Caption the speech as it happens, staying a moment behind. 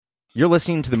You're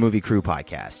listening to the Movie Crew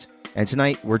podcast, and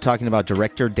tonight we're talking about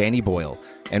director Danny Boyle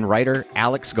and writer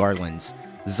Alex Garland's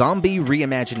zombie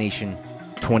reimagination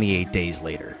 28 Days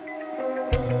Later.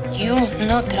 You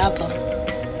no trouble.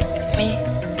 Me,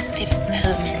 Fifth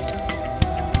Element.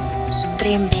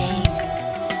 Supreme Being.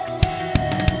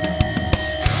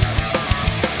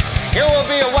 You will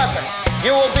be a weapon.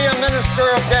 You will be a minister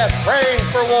of death, praying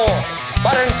for war.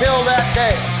 But until that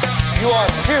day, you are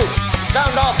cute.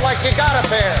 Sound off like you got a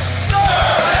pair.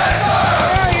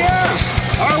 Yes!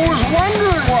 I was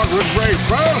wondering what would break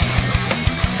first.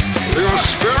 Your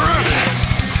spirit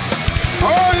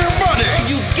or your money?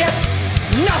 You get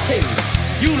nothing.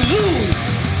 You lose.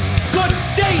 Good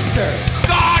day, sir.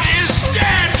 God is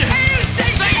dead.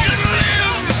 Satan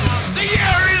lives. The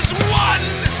year is won.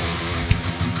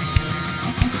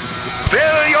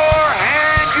 Fill your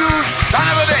hand, you son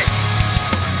of a bitch!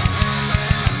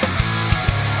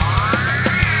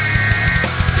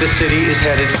 The city is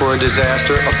headed for a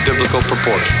disaster of biblical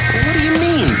proportion. What do you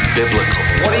mean, biblical?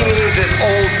 What he means is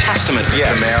Old Testament,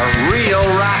 yes, Mayor. Real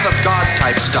wrath of God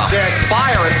type stuff.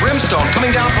 Fire and brimstone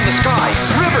coming down from the skies.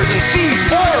 Rivers and seas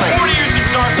boiling. 40 years of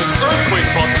darkness,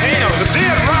 earthquakes, volcanoes, The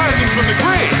dead rising from the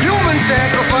grave. Human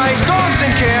sacrifice, dogs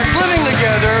and cats living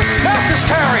together. Mass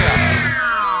hysteria.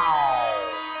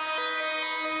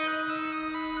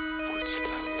 What's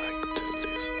that like to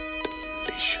live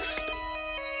deliciously?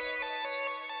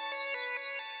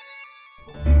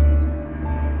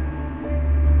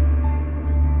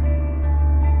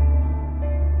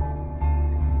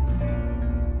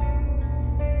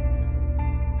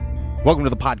 Welcome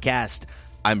to the podcast.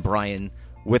 I'm Brian.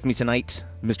 With me tonight,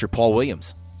 Mr. Paul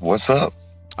Williams. What's up?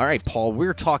 All right, Paul,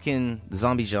 we're talking the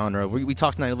zombie genre. We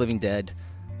talked Night of the Living Dead,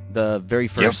 the very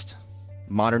first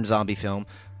modern zombie film.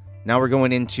 Now we're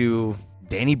going into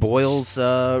Danny Boyle's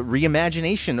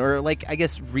reimagination, or I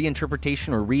guess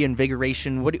reinterpretation or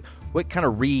reinvigoration. What kind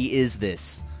of is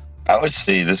this? I would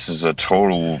say this is a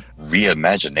total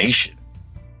reimagination.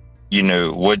 You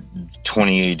know, what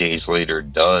 28 Days Later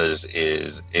does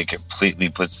is it completely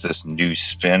puts this new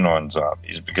spin on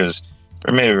zombies, because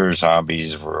remember,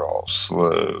 zombies were all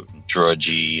slow,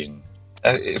 drudgy, and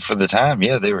for the time,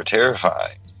 they were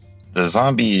terrifying. The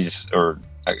zombies, or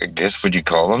I guess, would you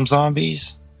call them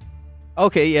zombies?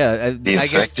 Okay, yeah. The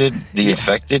infected?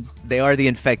 Infected? They are the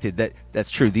infected.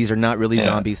 That's true. These are not really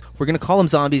zombies. We're going to call them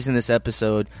zombies in this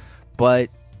episode, but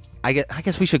I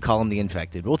guess we should call them the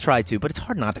infected. We'll try to, but it's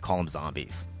hard not to call them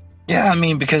zombies. Yeah, I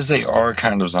mean, because they are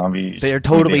kind of zombies. They are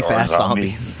totally fast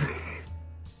zombies.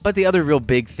 But the other real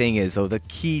big thing is, though, the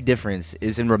key difference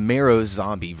is in Romero's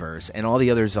zombie verse and all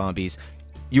the other zombies,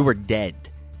 you were dead,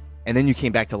 and then you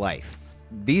came back to life.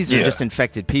 These are just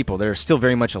infected people that are still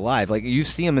very much alive. Like, you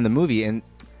see them in the movie, and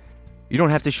you don't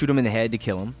have to shoot them in the head to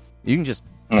kill them. You can just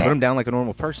put them down like a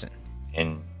normal person.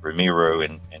 And Romero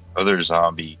and other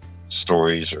zombie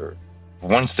stories are,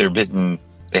 once they're bitten,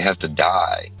 they have to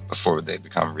die before they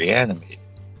become reanimated.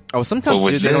 Oh,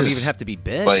 sometimes they don't even have to be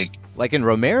bit. Like in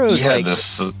Romero's,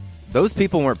 those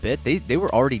people weren't bit. They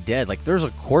were already dead. Like, there's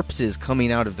corpses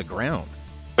coming out of the ground.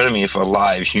 But I mean, if a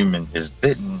live human is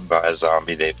bitten by a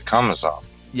zombie, they become a zombie.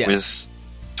 Yes.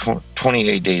 With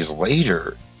 28 Days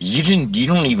Later, you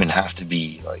don't even have to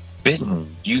be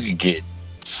bitten. You could get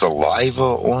saliva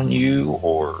on you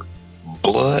or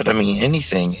blood. I mean,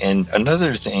 anything. And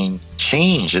another thing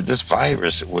changed that this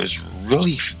virus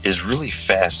is really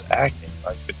fast acting,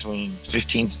 between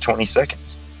 15 to 20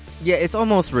 seconds. Yeah, it's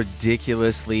almost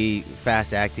ridiculously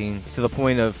fast acting to the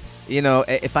point of,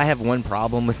 if I have one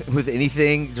problem with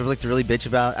anything to really bitch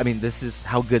about, I mean, this is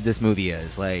how good this movie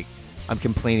is. I'm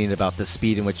complaining about the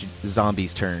speed in which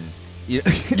zombies turn.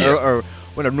 Or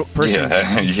when a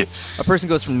person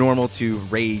goes from normal to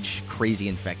rage, crazy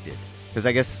infected. Because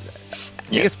I guess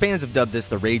fans have dubbed this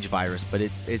the rage virus, but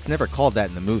it's never called that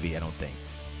in the movie, I don't think.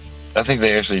 I think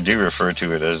they actually do refer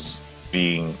to it as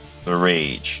being the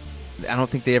rage. I don't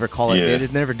think they ever call it. They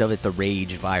never dub it the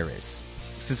rage virus.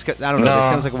 I don't know. It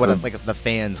sounds like what the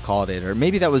fans called it, or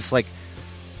maybe that was I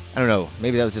don't know.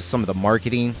 Maybe that was just some of the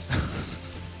marketing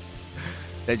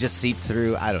that just seeped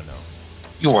through. I don't know.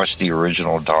 You watch the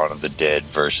original Dawn of the Dead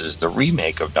versus the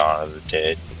remake of Dawn of the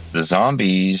Dead. The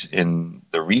zombies in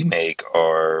the remake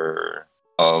are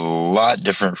a lot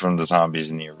different from the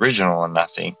zombies in the original, and I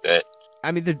think that.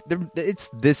 I mean, it's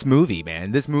this movie,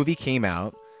 man. This movie came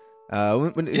out.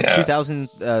 In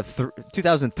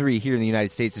 2003 here in the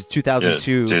United States, it's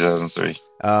 2002. 2003.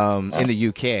 In the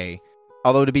UK.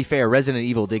 Although, to be fair, Resident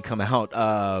Evil did come out,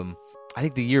 I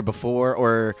think the year before,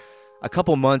 or a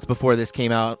couple months before this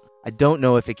came out. I don't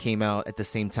know if it came out at the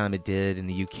same time it did in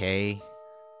the UK.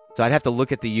 So I'd have to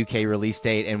look at the UK release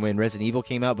date and when Resident Evil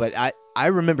came out. But I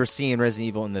remember seeing Resident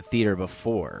Evil in the theater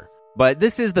before. But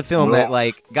this is the film that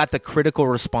like got the critical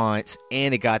response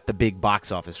and it got the big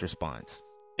box office response.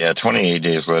 Yeah, 28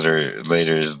 Days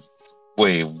Later is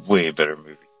way better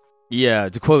movie. Yeah,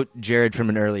 to quote Jared from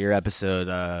an earlier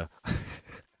episode,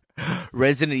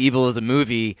 Resident Evil is a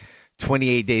movie,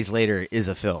 28 Days Later is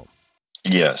a film.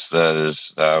 Yes, that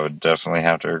is. I would definitely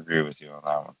have to agree with you on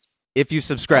that one. If you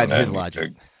subscribe to his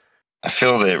logic. I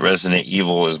feel that Resident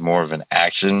Evil is more of an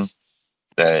action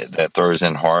that throws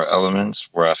in horror elements,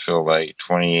 where I feel like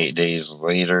 28 Days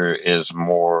Later is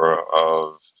more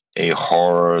of a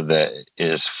horror that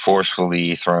is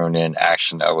forcefully thrown in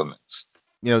action elements.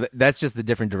 You know, that's just the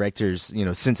different directors',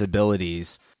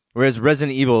 sensibilities. Whereas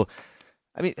Resident Evil,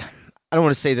 I mean, I don't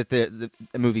want to say that the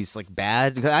movie's like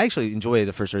bad. I actually enjoy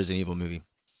the first Resident Evil movie,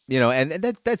 and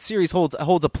that series holds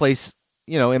a place,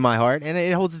 in my heart, and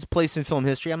it holds its place in film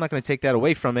history. I'm not going to take that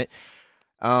away from it.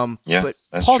 But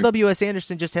Paul W.S.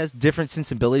 Anderson just has different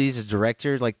sensibilities as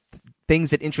director. Like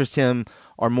things that interest him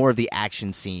are more of the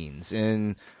action scenes,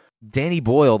 and Danny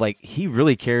Boyle, like he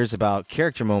really cares about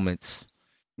character moments.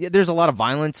 Yeah, there's a lot of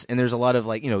violence, and there's a lot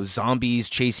of zombies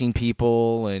chasing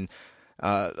people, and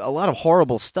a lot of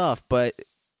horrible stuff. But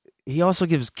he also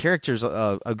gives characters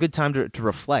a good time to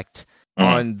reflect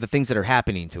on the things that are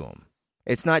happening to them.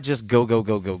 It's not just go, go,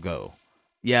 go, go, go.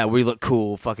 Yeah, we look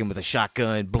cool fucking with a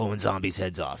shotgun, blowing zombies'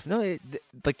 heads off. No,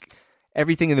 like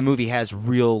everything in the movie has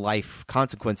real life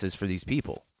consequences for these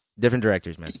people. Different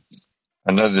directors, man.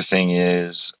 Another thing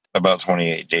is about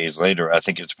 28 Days Later, I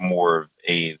think it's more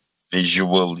a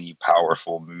visually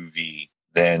powerful movie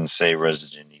than, say,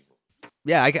 Resident Evil.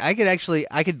 Yeah,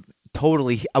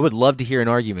 I would love to hear an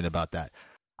argument about that.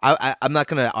 I'm not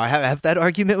going to have that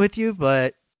argument with you,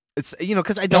 but it's,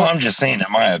 because I don't. No, I'm just saying,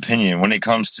 in my opinion, when it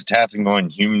comes to tapping on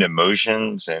human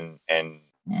emotions and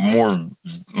more,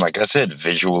 like I said,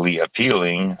 visually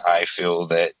appealing, I feel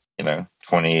that,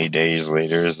 28 Days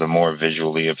Later is the more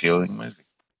visually appealing movie.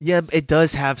 Yeah, it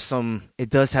does have some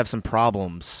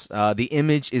problems. The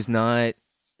image is not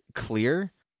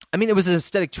clear. I mean, it was an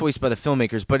aesthetic choice by the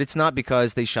filmmakers, but it's not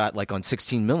because they shot like on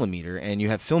 16 millimeter and you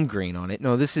have film grain on it.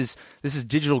 No, this is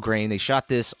digital grain. They shot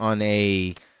this on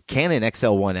a Canon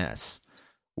XL1S,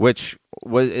 which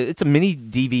it's a mini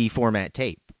DV format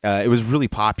tape. It was really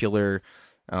popular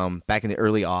back in the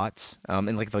early aughts,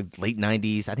 in like the late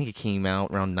 90s. I think it came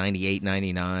out around 98,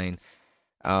 99.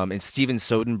 And Steven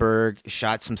Soderbergh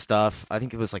shot some stuff. I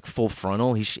think it was like Full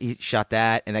Frontal. He shot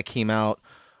that, and that came out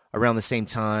around the same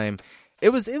time. It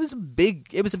was a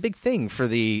big thing for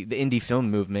the indie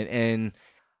film movement. And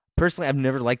personally, I've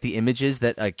never liked the images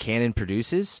that Canon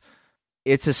produces.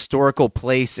 Its historical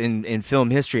place in film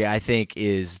history, I think,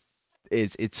 it's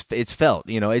felt.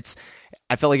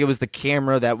 I felt like it was the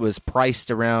camera that was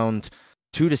priced around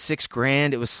 $2,000 to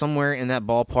 $6,000. It was somewhere in that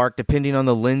ballpark, depending on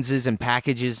the lenses and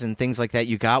packages and things like that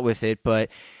you got with it.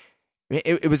 But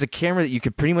it was a camera that you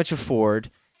could pretty much afford.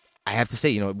 I have to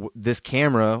say, this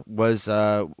camera was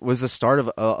the start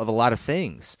of a lot of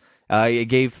things. It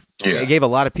gave a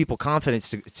lot of people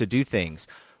confidence to do things.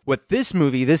 What this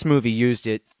movie used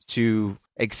it to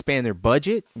expand their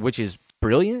budget, which is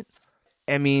brilliant.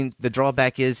 I mean, the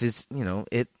drawback is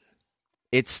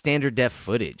it's standard def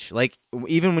footage. Like,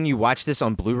 even when you watch this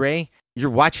on Blu-ray, you're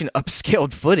watching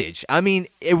upscaled footage. I mean,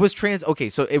 it was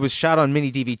so it was shot on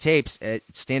mini DV tapes at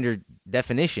standard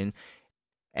definition,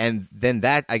 and then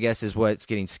that, I guess, is what's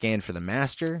getting scanned for the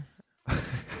master.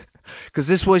 Because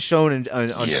this was shown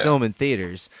on film in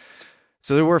theaters.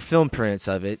 So there were film prints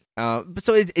of it. But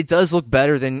so it does look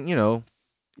better than,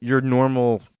 your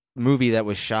normal movie that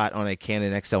was shot on a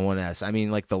Canon XL1S. I mean,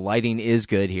 like, the lighting is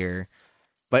good here.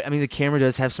 But, I mean, the camera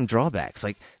does have some drawbacks.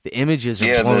 Like, the images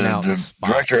are blown out. The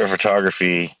director of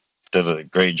photography did a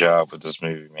great job with this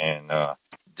movie, man.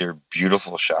 They're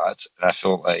beautiful shots. And I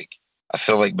feel like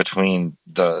between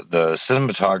the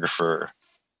cinematographer,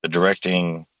 the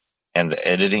directing, and the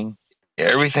editing,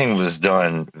 everything was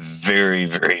done very,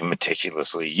 very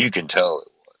meticulously. You can tell it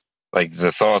was. Like,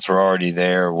 the thoughts were already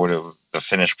there, the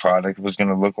finished product was going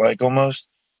to look like almost.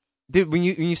 Dude, when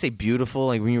you say beautiful,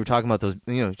 like when you were talking about those,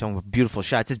 talking about beautiful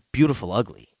shots, it's beautiful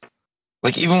ugly.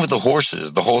 Like, even with the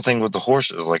horses, the whole thing with the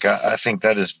horses, like, I think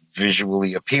that is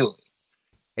visually appealing.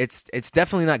 It's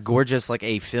definitely not gorgeous like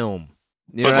a film.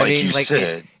 You but know like what I mean?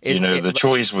 you said, the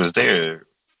choice was there,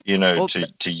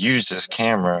 to use this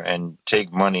camera and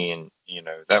take money, and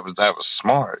that was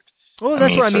smart. Well,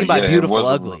 that's what I mean by beautiful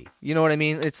ugly. You know what I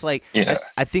mean? It's like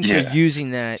I think they're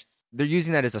using that. They're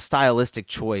using that as a stylistic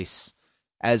choice,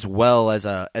 as well as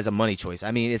a money choice.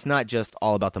 I mean, it's not just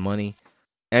all about the money.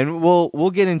 And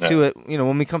we'll get into it. You know,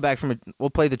 when we come back from it, we'll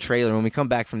play the trailer. When we come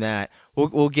back from that,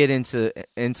 we'll get into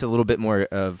a little bit more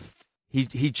of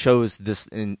he chose this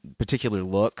in particular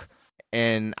look,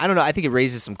 and I don't know. I think it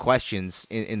raises some questions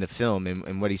in the film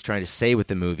and what he's trying to say with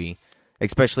the movie,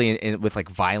 especially with like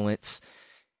violence,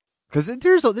 because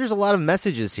there's a lot of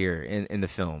messages here in the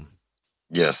film.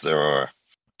 Yes, there are.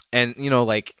 And you know,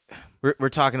 like we're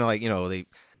talking to, like, you know,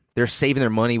 they're saving their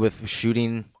money with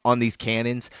shooting on these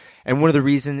cannons. And one of the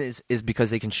reasons is because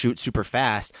they can shoot super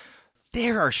fast.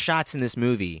 There are shots in this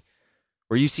movie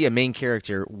where you see a main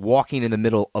character walking in the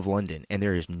middle of London and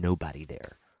there is nobody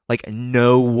there. Like,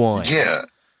 no one. Yeah.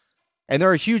 And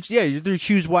there are huge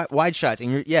wide shots.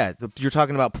 And you're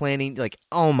talking about planning. Like,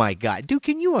 oh my God. Dude,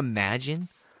 can you imagine?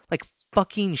 Like,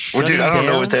 fucking shutting down. Well, dude, I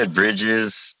don't know what that bridge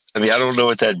is. I mean, I don't know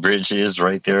what that bridge is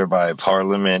right there by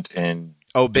Parliament and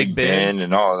Big Ben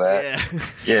and all that. Yeah.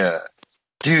 Yeah.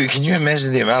 Dude, can you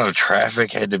imagine the amount of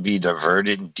traffic had to be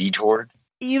diverted and detoured?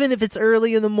 Even if it's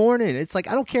early in the morning, it's like,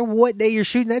 I don't care what day you're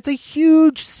shooting. That's a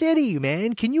huge city,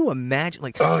 man. Can you imagine?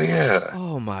 Like, oh yeah.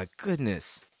 Oh my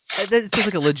goodness. That sounds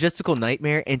like a logistical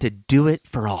nightmare, and to do it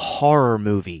for a horror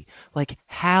movie. Like,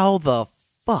 how the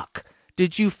fuck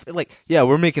did you yeah,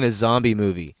 we're making a zombie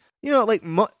movie. You know, like,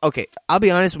 okay, I'll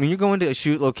be honest, when you're going to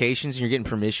shoot locations and you're getting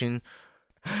permission,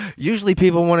 usually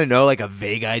people want to know like a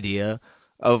vague idea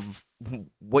of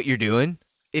what you're doing.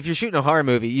 If you're shooting a horror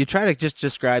movie, you try to just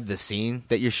describe the scene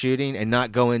that you're shooting and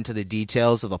not go into the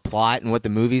details of the plot and what the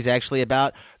movie's actually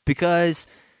about. Because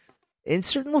in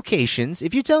certain locations,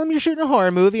 if you tell them you're shooting a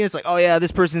horror movie, and it's like, oh yeah,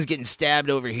 this person's getting stabbed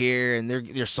over here and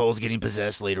their soul's getting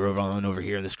possessed later on over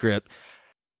here in the script,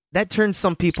 that turns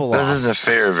some people off. That doesn't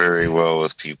fare very well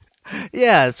with people.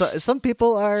 Yeah, so some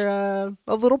people are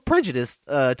a little prejudiced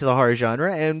to the horror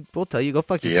genre, and we'll tell you, go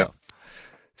fuck yourself. Yep.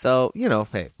 So, you know,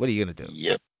 hey, what are you gonna do?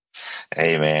 Yep.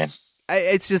 Hey, man.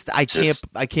 It's just I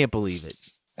can't believe it.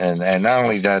 And not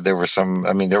only that, there were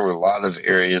a lot of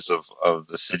areas of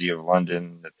the city of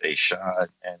London that they shot,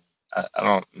 and I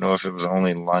don't know if it was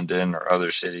only London or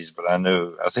other cities, but I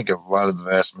think a lot of the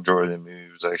vast majority of the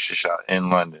movie was actually shot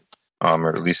in London,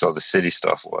 or at least all the city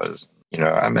stuff was. You know,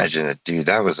 I imagine that, dude,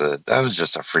 that was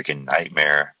just a freaking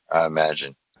nightmare, I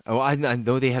imagine. Oh, I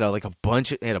know they had a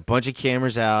bunch of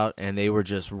cameras out, and they were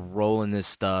just rolling this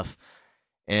stuff.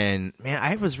 And man,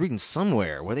 I was reading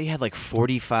somewhere where they had like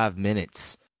 45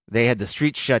 minutes. They had the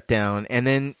streets shut down, and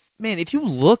then, man, if you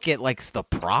look at like the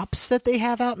props that they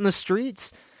have out in the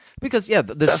streets, because the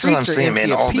that's streets what I'm saying,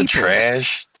 man. All the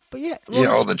trash. But yeah,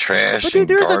 all the trash. But dude,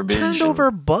 there's garbage a turned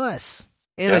over bus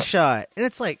in a shot, and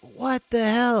it's like, what the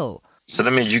hell? So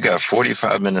that means you got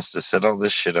 45 minutes to set all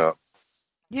this shit up.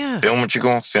 Yeah. Film what you're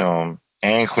going to film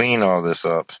and clean all this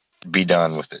up. Be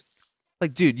done with it.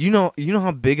 Like, dude, you know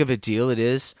how big of a deal it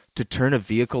is to turn a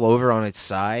vehicle over on its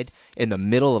side in the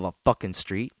middle of a fucking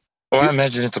street? Well, I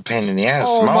imagine it's a pain in the ass.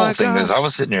 Oh, my my whole thing God. is, I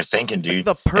was sitting there thinking, dude,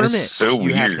 the permits it's so you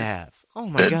weird have to have. Oh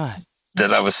my God.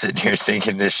 That I was sitting here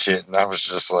thinking this shit, and I was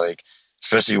just like,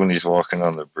 especially when he's walking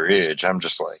on the bridge, I'm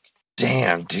just like,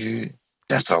 damn, dude,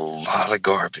 that's a lot of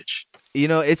garbage. You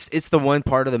know, it's the one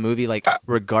part of the movie, like,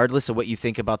 regardless of what you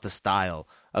think about the style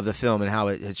of the film and how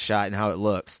it's shot and how it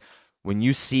looks, when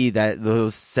you see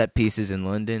those set pieces in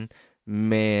London,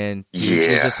 man,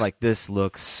 you're just like, this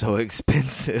looks so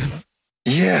expensive.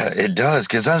 Yeah, it does,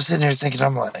 because I'm sitting there thinking,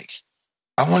 I'm like,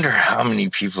 I wonder how many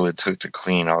people it took to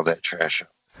clean all that trash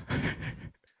up.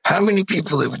 How many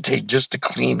people it would take just to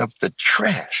clean up the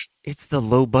trash? It's the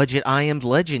low-budget I Am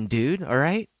Legend, dude, all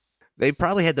right? They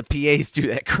probably had the PAs do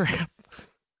that crap.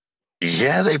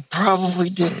 Yeah, they probably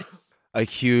did. A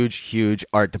huge, huge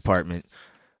art department.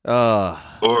 Or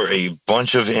a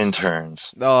bunch of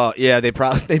interns. Oh, yeah, they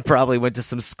probably went to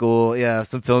some school,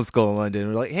 some film school in London.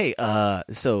 We're like, hey,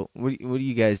 so what are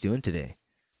you guys doing today?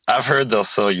 I've heard they'll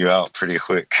sell you out pretty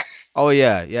quick. Oh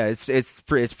yeah, it's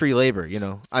free labor, you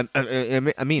know.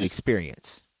 I mean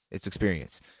experience. It's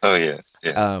experience. Oh yeah,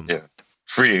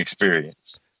 free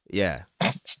experience. Yeah.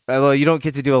 Well, you don't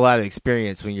get to do a lot of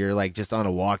experience when you're like just on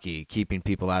a walkie, keeping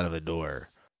people out of a door.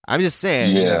 I'm just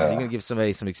saying, you're gonna give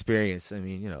somebody some experience. I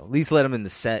mean, at least let them in the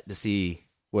set to see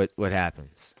what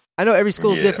happens. I know every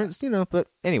school is different, but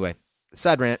anyway,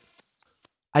 side rant.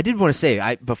 I did want to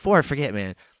say, before I forget,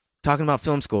 man, talking about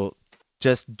film school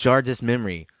just jarred this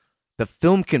memory. The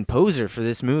film composer for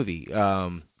this movie,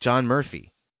 John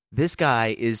Murphy. This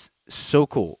guy is so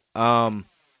cool. I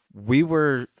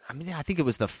think it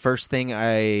was the first thing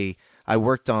I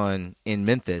worked on in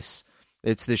Memphis.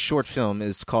 It's this short film.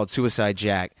 It's called Suicide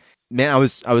Jack. Man, I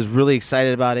was really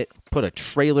excited about it. Put a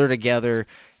trailer together,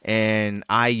 and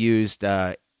I used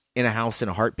In a House in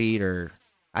a Heartbeat, or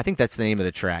I think that's the name of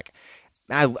the track.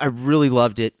 I really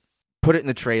loved it. Put it in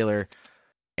the trailer,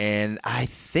 and I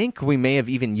think we may have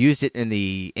even used it in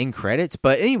the end credits.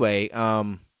 But anyway,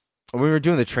 when we were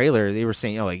doing the trailer, they were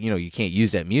saying, "Oh, like, you can't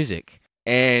use that music."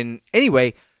 And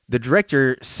anyway, the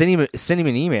director sent him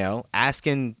an email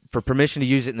asking for permission to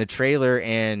use it in the trailer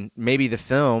and maybe the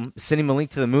film. Sent him a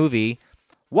link to the movie.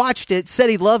 Watched it, said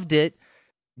he loved it,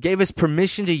 gave us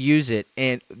permission to use it.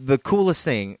 And the coolest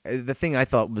thing, the thing I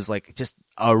thought was like just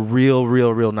a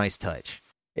real nice touch,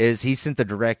 is he sent the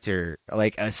director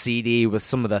like a CD with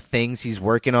some of the things he's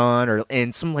working on,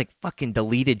 and some like fucking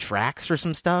deleted tracks or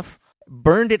some stuff.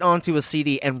 Burned it onto a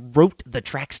CD and wrote the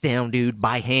tracks down, dude,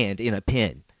 by hand in a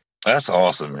pen. That's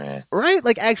awesome, man. Right?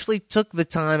 Like actually took the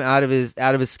time out of his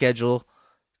schedule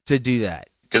to do that.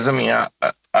 Because I mean,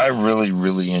 I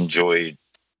really enjoyed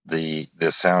the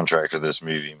soundtrack of this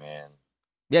movie, man.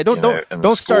 Yeah,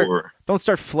 don't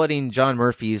start flooding John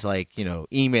Murphy's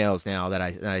emails now that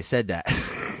I said that.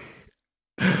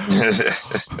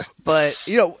 But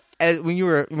when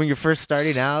you're first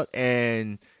starting out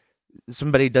and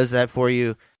somebody does that for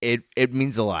you, it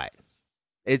means a lot.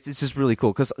 It's just really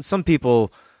cool because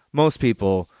most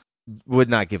people would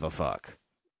not give a fuck.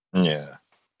 Yeah,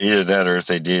 either that or if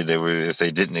they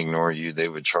didn't ignore you, they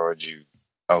would charge you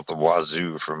out the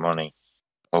wazoo for money.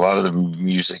 A lot of the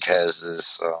music has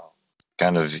this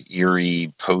kind of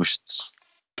eerie post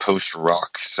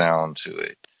rock sound to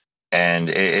it, and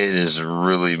it is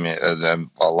really a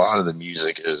lot of the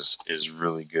music is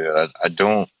really good. I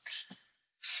don't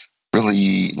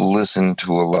really listen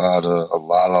to a lot of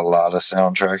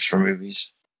soundtracks for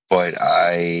movies, but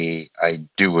I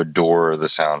do adore the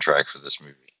soundtrack for this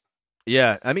movie.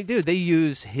 Yeah, I mean, dude, they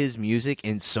use his music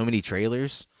in so many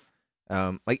trailers.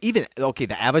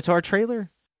 The Avatar trailer.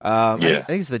 I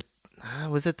think it's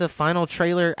was it the final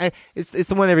trailer? It's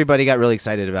the one everybody got really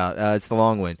excited about. It's the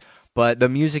long one, but the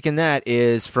music in that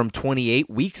is from 28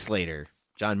 Weeks Later.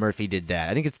 John Murphy did that.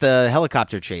 I think it's the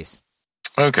helicopter chase.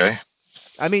 Okay.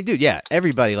 I mean, dude, yeah,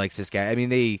 everybody likes this guy. I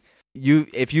mean,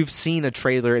 if you've seen a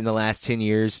trailer in the last 10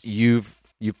 years, you've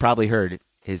probably heard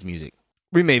his music.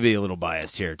 We may be a little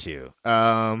biased here too.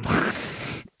 Man,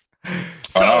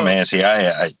 see,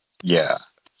 yeah.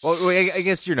 Well, I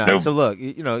guess you're not. No, so look,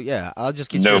 yeah, I'll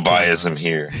just get no biasm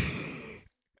here.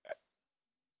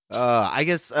 I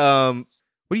guess. What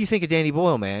do you think of Danny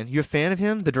Boyle, man? You a fan of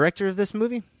him, the director of this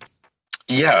movie?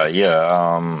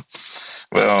 Yeah.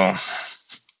 Well,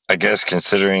 I guess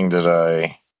considering that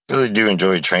I really do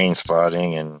enjoy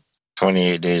Trainspotting and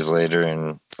 28 Days Later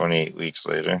and 28 Weeks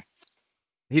Later.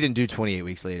 He didn't do 28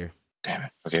 Weeks Later. Damn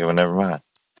it. Okay, well, never mind.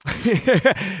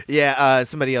 Yeah,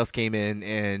 somebody else came in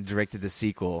and directed the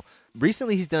sequel.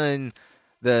 Recently, he's done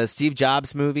the Steve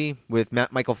Jobs movie with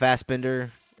Michael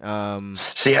Fassbender. See,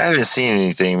 I haven't seen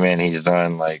anything, man, he's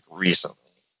done, recently.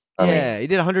 He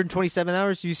did 127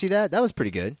 hours. Did you see that? That was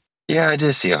pretty good. Yeah, I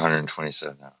did see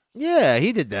 127 hours. Yeah,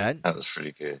 he did that. That was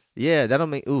pretty good. Yeah, that'll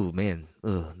make... Ooh, man.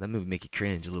 Ugh, that movie make you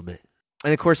cringe a little bit.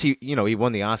 And, of course, he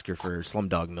won the Oscar for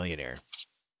Slumdog Millionaire.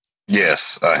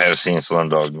 Yes, I have seen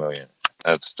Slumdog Millionaire.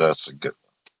 That's a good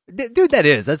one. Dude,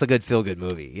 that's a good feel-good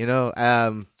movie,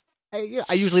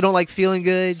 I usually don't like feeling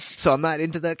good, so I'm not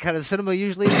into that kind of cinema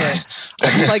usually, but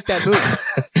I do like that movie.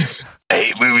 I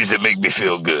hate movies that make me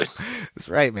feel good. That's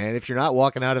right, man. If you're not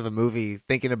walking out of a movie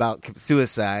thinking about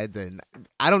suicide, then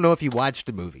I don't know if you watched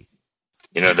a movie.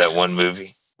 You know that one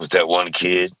movie with that one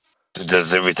kid that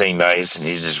does everything nice and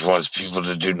he just wants people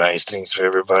to do nice things for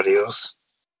everybody else?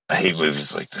 I hate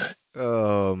movies like that.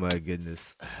 Oh, my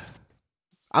goodness.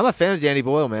 I'm a fan of Danny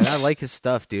Boyle, man. I like his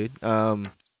stuff, dude.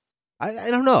 I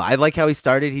don't know. I like how he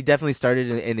started. He definitely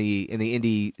started in the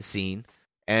indie scene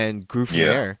and grew from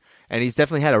there. And he's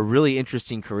definitely had a really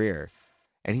interesting career.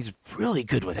 And he's really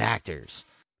good with actors.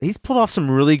 He's pulled off some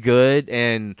really good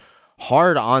and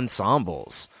hard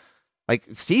ensembles. Like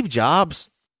Steve Jobs,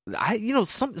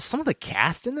 some of the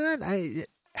cast in that, I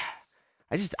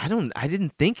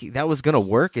didn't think that was going to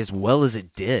work as well as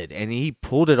it did. And he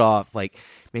pulled it off.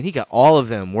 He got all of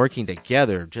them working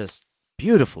together just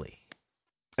beautifully.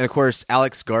 And of course,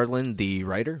 Alex Garland, the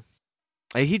writer,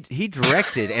 he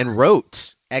directed and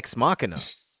wrote Ex Machina.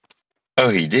 Oh,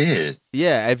 he did?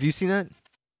 Yeah, have you seen that?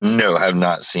 No, I have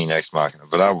not seen Ex Machina,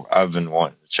 but I've been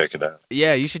wanting to check it out.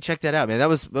 Yeah, you should check that out, man. That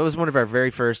was one of our very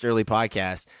first early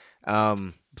podcasts.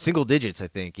 Single digits, I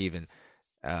think, even.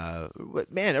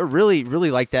 But man, I really,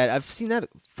 really like that. I've seen that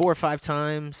 4 or 5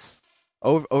 times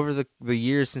over the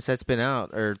years since that's been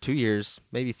out, or 2 years,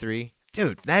 maybe 3.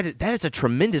 Dude, that is a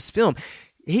tremendous film.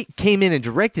 He came in and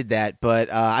directed that,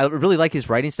 but I really like his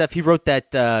writing stuff. He wrote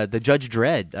that the Judge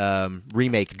Dredd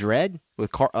remake, Dredd,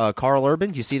 with Carl Urban.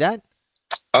 Did you see that?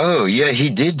 Oh, yeah, he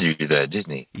did do that,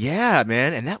 didn't he? Yeah,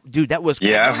 man. And that was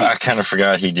Yeah, great. I kind of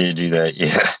forgot he did do that.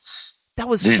 Yeah. That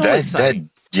was Dude, so exciting.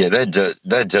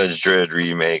 that Judge Dredd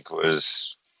remake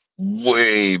was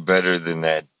way better than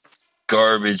that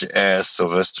garbage-ass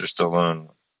Sylvester Stallone.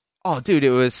 Oh, dude, it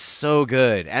was so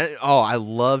good. And, I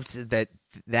loved that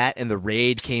and The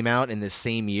Raid came out in the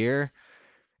same year.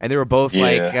 And they were both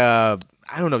like, I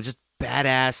don't know, just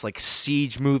badass like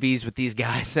siege movies with these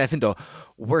guys having to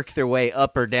work their way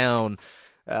up or down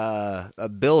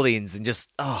buildings and just,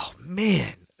 oh,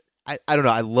 man. I don't know.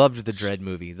 I loved the Dredd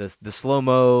movie. The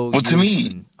slow-mo. Well, to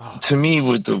me,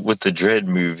 with the Dredd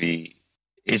movie,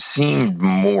 it seemed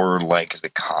more like the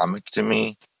comic to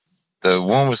me. The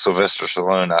one with Sylvester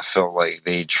Stallone, I felt like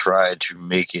they tried to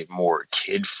make it more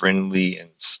kid-friendly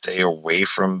and stay away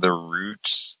from the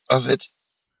roots of it.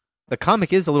 The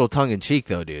comic is a little tongue-in-cheek,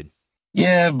 though, dude.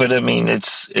 Yeah, but I mean,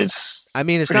 it's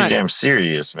pretty not damn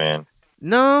serious, man.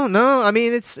 No. I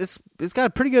mean, it's got a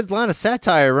pretty good line of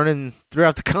satire running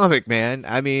throughout the comic, man.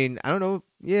 I mean, I don't know.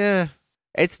 Yeah,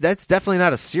 that's definitely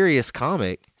not a serious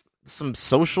comic. Some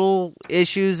social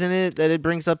issues in it that it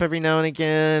brings up every now and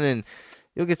again, and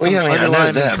you'll get some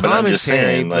underlying commentary. But I'm just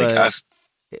saying, like, I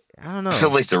don't know. I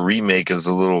feel like the remake is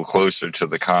a little closer to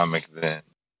the comic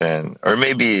than, or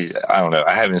maybe I don't know.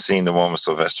 I haven't seen the one with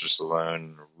Sylvester Stallone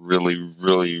in a really,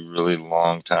 really, really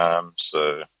long time,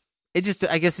 so. It just,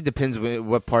 I guess it depends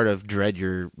what part of Dredd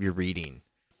you're reading.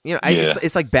 You know,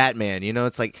 it's like Batman, you know,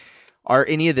 it's like, are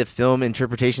any of the film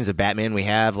interpretations of Batman we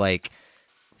have, like,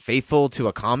 faithful to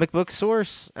a comic book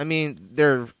source? I mean,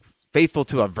 they're faithful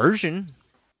to a version.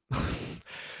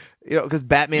 You know, because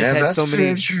Batman's had so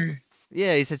many. True.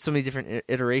 Yeah, he's had so many different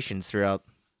iterations throughout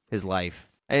his life.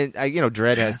 And, you know,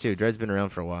 Dredd has too. Dredd's been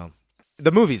around for a while.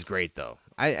 The movie's great, though.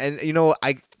 I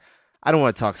don't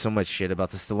want to talk so much shit about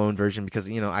the Stallone version because,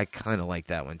 you know, I kind of like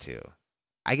that one too.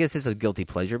 I guess it's a guilty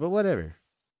pleasure, but whatever.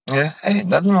 Yeah, hey,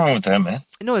 nothing wrong with that, man.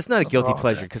 No, it's not a guilty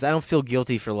pleasure because I don't feel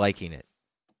guilty for liking it.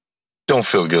 Don't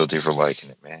feel guilty for liking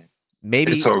it, man.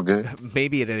 Maybe it's all good.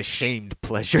 Maybe an ashamed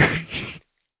pleasure.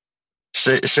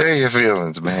 Share your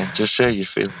feelings, man. Just share your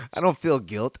feelings. I don't feel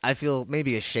guilt. I feel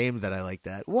maybe ashamed that I like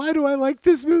that. Why do I like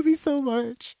this movie so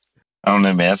much? I don't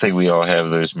know, man. I think we all have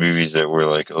those movies that we're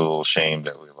like a little ashamed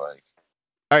that we like.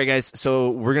 All right, guys. So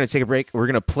we're going to take a break. We're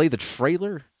going to play the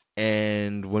trailer.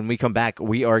 And when we come back,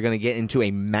 we are going to get into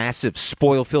a massive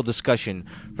spoil-filled discussion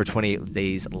for 28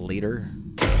 Days Later.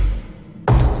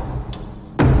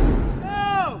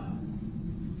 No!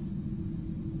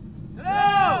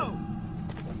 No!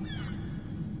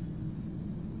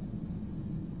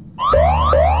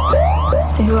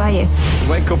 So who are you?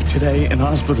 Wake up today in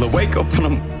hospital. Wake up and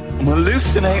I'm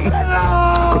hallucinating.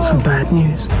 I've got some bad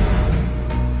news.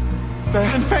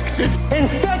 They're infected.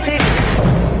 Infected!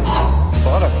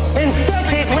 What?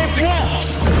 Infected with what?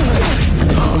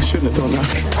 Oh, I shouldn't have done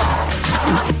that.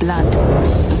 It's the blood.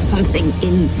 There's something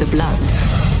in the blood.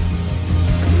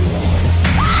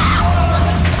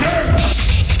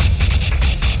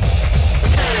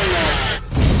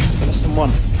 Lesson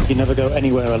 1. You never go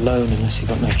anywhere alone unless you've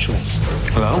got no choice.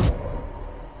 Hello?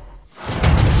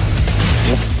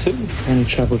 Lesson 2. You only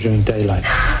travel during daylight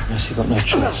unless you've got no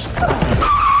choice.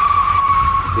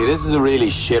 See, this is a really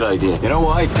shit idea. You know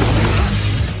why?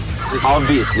 This is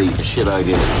obviously a shit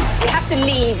idea. We have to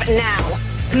leave now.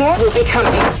 More will be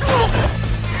coming.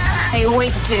 They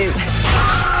always do.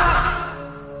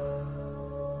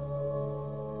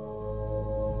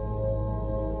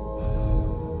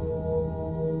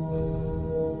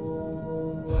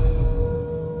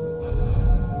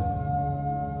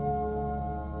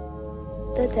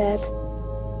 They're dead.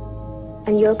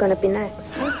 And you're gonna be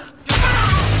next.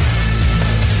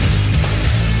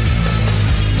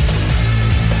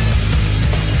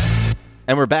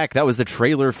 And we're back. That was the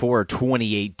trailer for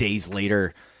 28 Days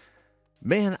Later.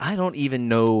 Man, I don't even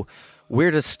know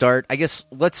where to start. I guess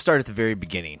let's start at the very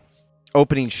beginning.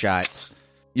 Opening shots.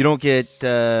 You don't get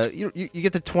you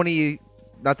get the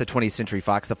 20th Century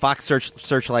Fox, the Fox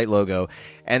Searchlight logo,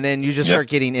 and then you just start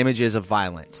getting images of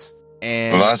violence.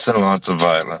 And lots and lots of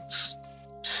violence.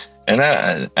 And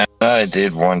I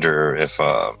did wonder if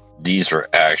these were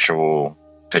actual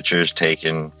pictures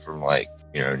taken from, like,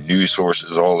 you know, news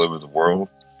sources all over the world.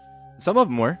 Some of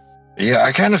them were. Yeah,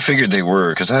 I kind of figured they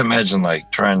were, because I imagine,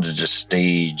 like, trying to just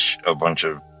stage a bunch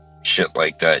of shit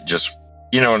like that, just,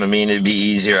 you know what I mean? It'd be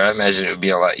easier. I imagine it would be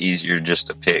a lot easier just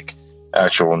to pick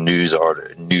actual news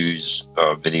videos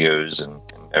and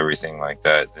everything like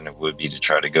that than it would be to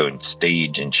try to go and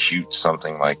stage and shoot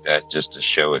something like that just to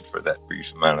show it for that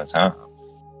brief amount of time.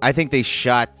 I think they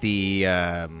shot the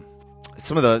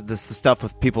some of the stuff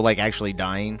with people, like, actually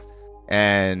dying.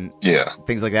 and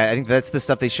things like that. I think that's the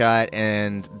stuff they shot,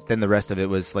 and then the rest of it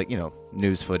was like,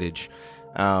 news footage.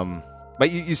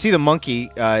 But you see the monkey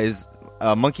is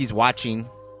monkey's watching.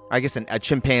 I guess a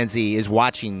chimpanzee is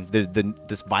watching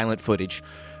this violent footage,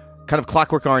 kind of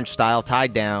Clockwork Orange style,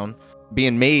 tied down,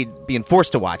 being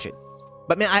forced to watch it.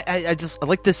 But man, I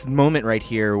like this moment right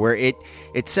here where it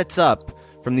sets up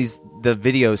from the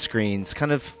video screens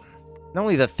kind of not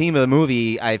only the theme of the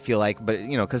movie, I feel like, but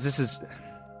because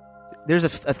there's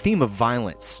a theme of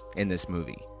violence in this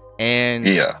movie, and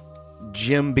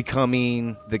Jim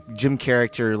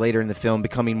character later in the film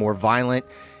becoming more violent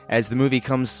as the movie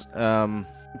comes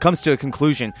to a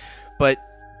conclusion. But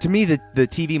to me, the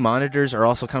TV monitors are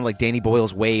also kind of like Danny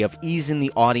Boyle's way of easing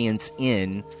the audience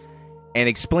in and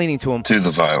explaining to them to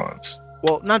the violence.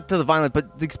 Well, not to the violence,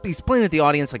 but explaining to the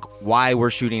audience like why we're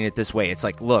shooting it this way. It's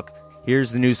like, look,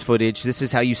 here's the news footage. This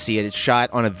is how you see it. It's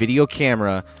shot on a video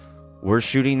camera. We're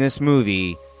shooting this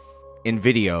movie in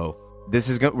video.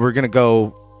 We're gonna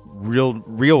go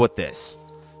real with this,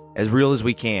 as real as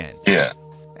we can. Yeah.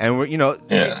 And we're,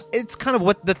 it's kind of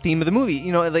what the theme of the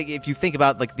movie, like if you think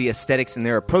about like the aesthetics and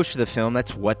their approach to the film,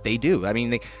 that's what they do. I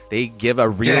mean, they give a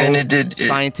real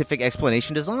scientific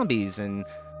explanation to zombies, and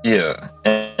and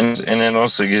it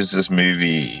also gives this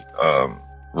movie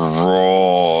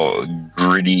raw,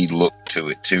 gritty look to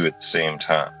it too. At the same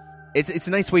time, it's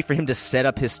a nice way for him to set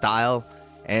up his style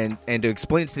and to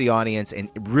explain it to the audience and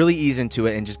really ease into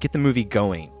it and just get the movie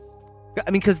going.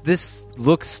 I mean, because this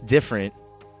looks different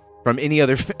from any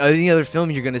other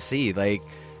film you're going to see. Like,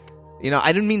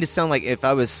 I didn't mean to sound like if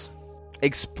I was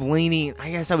explaining, I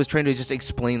guess I was trying to just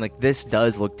explain, like, this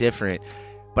does look different,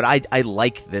 but I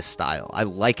like this style. I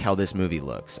like how this movie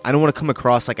looks. I don't want to come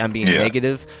across like I'm being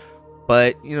negative,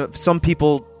 but, some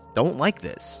people don't like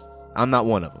this. I'm not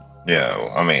one of them. Yeah,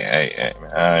 well, I mean,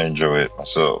 I enjoy it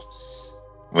myself.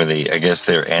 I guess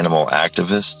they're animal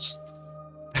activists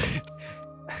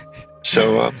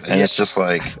show up, and it's just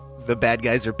like... The bad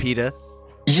guys are PETA.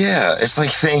 Yeah, it's like,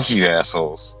 thank you,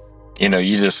 assholes.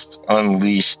 You just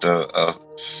unleashed a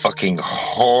fucking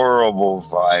horrible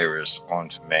virus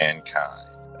onto mankind.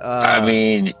 I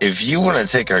mean, if you want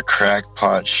to take a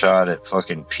crackpot shot at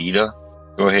fucking PETA,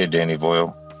 go ahead, Danny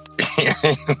Boyle.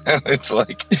 It's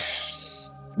like,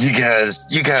 you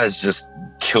guys just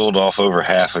killed off over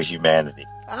half of humanity.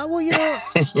 Well,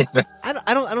 I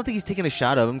don't think he's taking a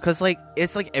shot of him, because like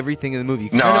it's like everything in the movie.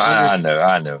 I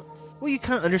know. Well, you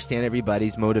kind of understand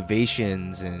everybody's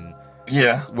motivations and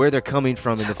where they're coming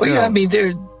from in the film. Well, yeah, I mean,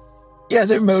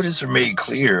 their motives are made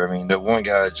clear. I mean, the one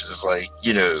guy just like,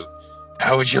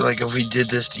 how would you like if we did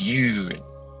this to you?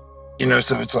 And,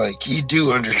 so it's like you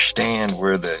do understand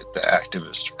where the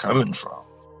activists are coming from.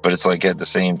 But it's like at the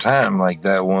same time, like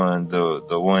that one,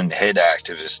 the one head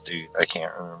activist dude, I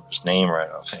can't remember his name right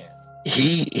offhand.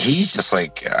 He's just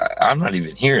like, I'm not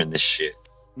even hearing this shit.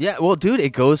 Yeah, well, dude,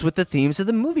 it goes with the themes of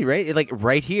the movie, right? Like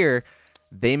right here,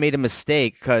 they made a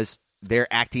mistake because they're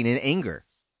acting in anger,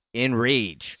 in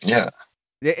rage. Yeah,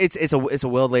 it's a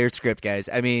well layered script, guys.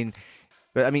 I mean,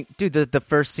 dude, the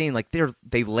first scene, like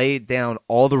they laid down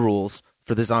all the rules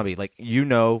for the zombie. Like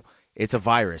it's a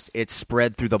virus. It's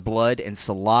spread through the blood and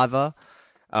saliva,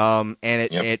 and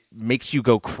it makes you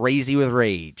go crazy with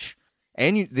rage.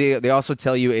 And they also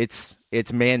tell you it's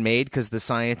man made because the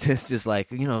scientist is like,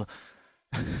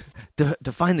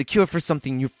 to find the cure for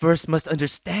something, you first must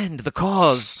understand the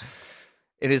cause.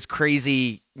 In his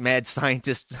crazy mad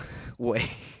scientist way.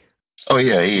 Oh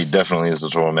yeah, he definitely is a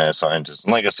total mad scientist.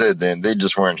 And like I said, then they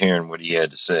just weren't hearing what he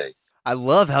had to say. I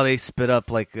love how they spit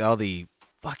up like all the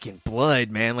fucking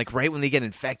blood, man. Like right when they get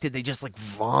infected, they just like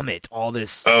vomit all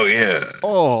this. Oh yeah.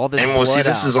 All this. And blood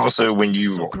this out. is also when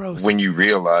you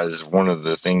realize one of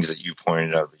the things that you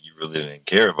pointed out that you really didn't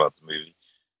care about the movie,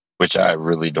 which I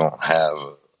really don't have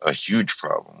a huge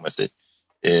problem with it,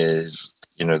 is,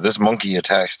 this monkey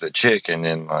attacks the chick and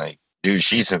then like, dude,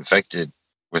 she's infected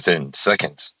within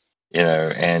seconds,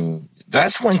 and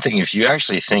that's one thing, if you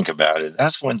actually think about it,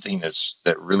 that's one thing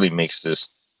that really makes this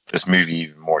movie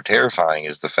even more terrifying,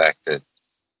 is the fact that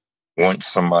once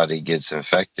somebody gets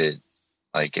infected,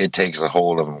 like it takes a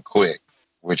hold of them quick,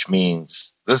 which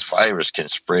means this virus can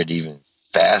spread even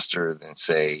faster than,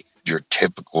 say, your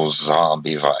typical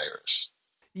zombie virus.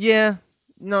 Yeah,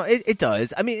 no, it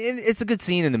does. I mean, it's a good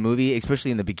scene in the movie, especially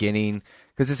in the beginning,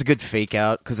 because it's a good fake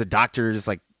out, because the doctor is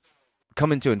like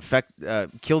coming to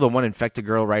kill the one infected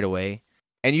girl right away.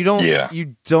 And you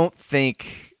don't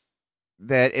think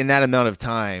that in that amount of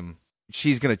time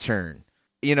she's going to turn.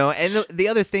 And the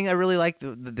other thing I really like,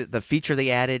 the feature they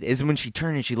added, is when she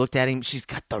turned and she looked at him, she's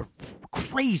got the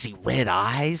crazy red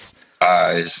eyes.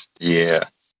 Yeah.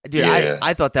 Dude, Yeah.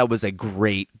 I thought that was a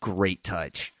great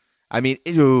touch. I mean,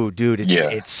 dude,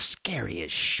 it's scary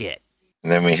as shit.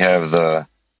 And then we have the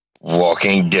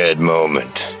Walking Dead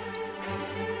moment.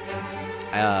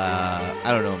 I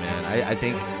don't know, man. I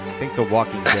think The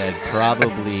Walking Dead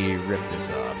probably ripped this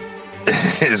off.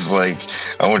 It's like,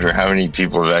 I wonder how many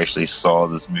people have actually saw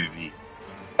this movie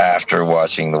after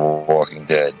watching The Walking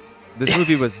Dead. This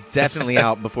movie was definitely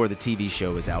out before the TV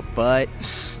show was out, but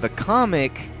the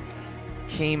comic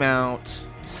came out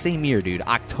same year, dude,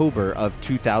 October of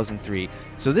 2003.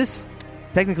 So this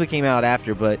technically came out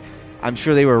after, but I'm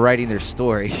sure they were writing their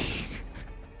story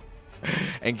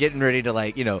and getting ready to,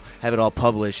 like, you know, have it all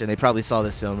published, and they probably saw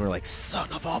this film and were like,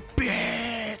 son of a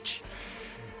bitch.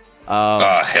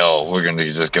 Hell, we're going to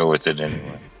just go with it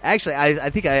anyway. Actually, I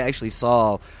think I actually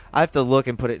saw, I have to look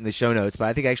and put it in the show notes, but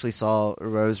I think I actually saw, I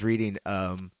was reading,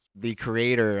 the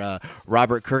creator,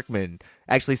 Robert Kirkman,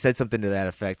 actually said something to that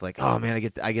effect, like, oh man,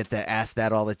 I get that asked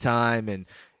that all the time, and,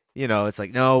 you know, it's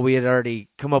like, no, we had already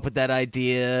come up with that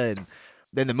idea, and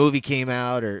then the movie came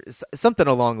out, or something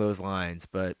along those lines,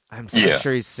 but I'm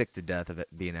sure he's sick to death of it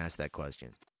being asked that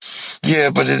question. Yeah,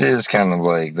 but it is kind of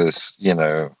like this, you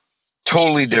know,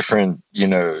 totally different, you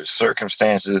know,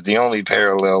 circumstances. The only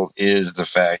parallel is the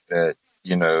fact that,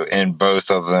 you know, in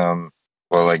both of them,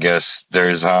 well, I guess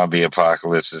their zombie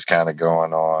apocalypse is kind of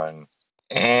going on,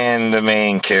 and the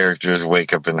main characters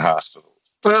wake up in hospitals.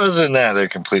 But other than that, they're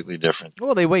completely different.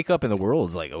 Well, they wake up and the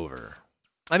world's, like, over.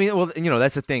 I mean, well, you know,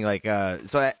 that's the thing. Like,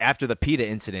 so after the PETA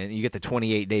incident, you get the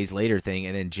 28 days later thing,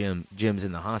 and then Jim's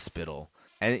in the hospital.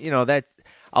 And, you know, that,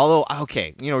 although,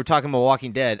 okay, you know, we're talking about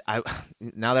Walking Dead.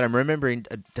 Now that I'm remembering,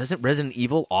 doesn't Resident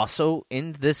Evil also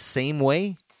end this same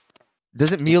way?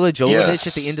 Doesn't Mila Jovovich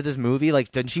at the end of this movie,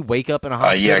 like, doesn't she wake up in a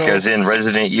hospital? Yeah, because in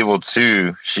Resident Evil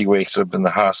 2, she wakes up in the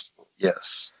hospital,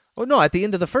 yes. Well, no, at the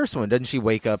end of the first one, doesn't she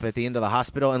wake up at the end of the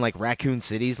hospital and, like, Raccoon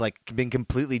City's, like, been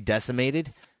completely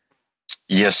decimated?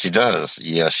 Yes, she does.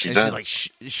 Yes, she does. She,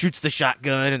 like, shoots the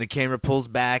shotgun, and the camera pulls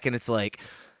back, and it's like...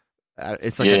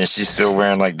 and she's still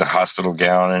wearing, like, the hospital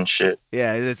gown and shit.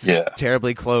 Yeah, it's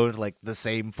terribly cloned, like, the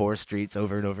same 4 streets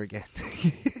over and over again.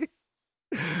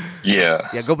 Yeah.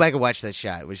 Yeah, go back and watch that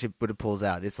shot when it pulls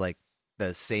out. It's like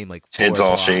the same, like, 4 head's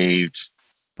all blocks. shaved.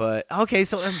 But, okay,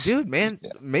 so, dude, man,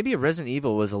 maybe Resident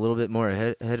Evil was a little bit more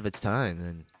ahead of its time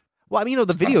than... Well, I mean, you know,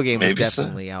 the video game was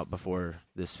definitely out before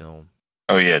this film.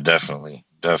 Oh, yeah, definitely.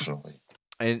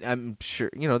 And I'm sure,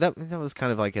 you know, that was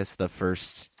kind of, I guess, the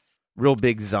first real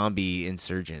big zombie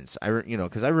insurgents.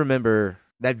 Because I remember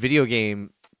that video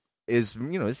game is,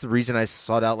 you know, it's the reason I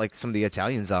sought out, like, some of the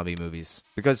Italian zombie movies.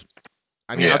 Because,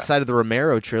 I mean, outside of the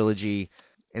Romero trilogy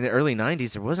in the early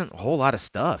 90s, there wasn't a whole lot of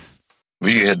stuff.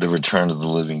 We had the Return of the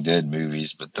Living Dead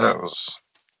movies, but that was...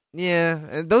 Yeah,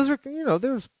 and those were, you know, they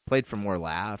was played for more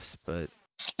laughs, but...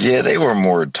 Yeah, they were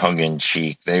more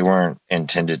tongue-in-cheek. They weren't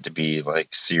intended to be,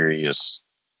 like, serious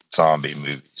zombie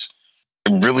movies.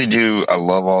 I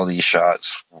love all these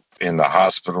shots in the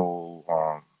hospital,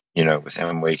 you know, with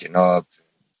him waking up.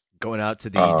 Going out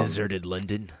to the deserted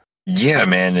London. Yeah,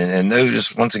 man, and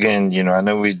those, once again, you know, I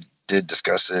know we did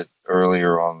discuss it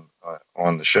earlier on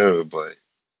the show, but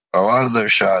a lot of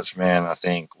those shots, man, I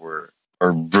think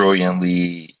are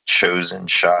brilliantly chosen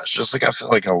shots. Just like I feel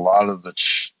like a lot of the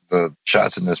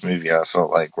shots in this movie, I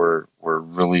felt like were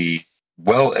really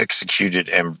well executed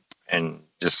and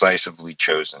decisively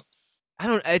chosen.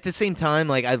 At the same time,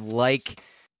 like, I like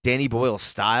Danny Boyle's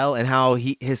style and how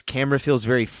his camera feels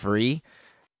very free.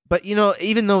 But, you know,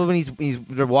 even though when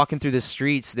they're walking through the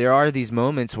streets, there are these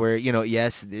moments where, you know,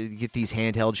 yes, you get these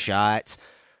handheld shots,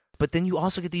 but then you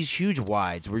also get these huge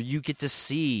wides where you get to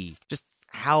see just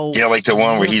how... Yeah, like the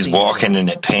one where he's walking and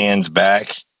it pans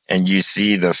back and you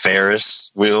see the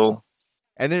Ferris wheel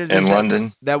and then in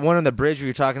London. That one on the bridge where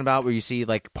you're talking about where you see,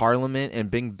 like, Parliament and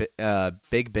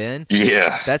Big Ben.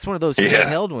 Yeah. That's one of those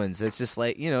handheld ones. It's just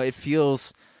like, you know,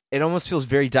 it almost feels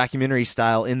very documentary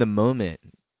style in the moment.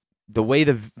 The way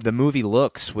the movie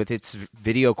looks with its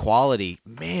video quality,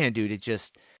 man, dude,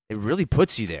 it really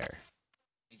puts you there.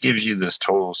 It gives you this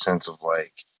total sense of,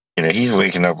 like, you know, he's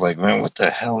waking up like, man,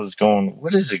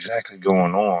 what is exactly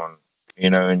going on? You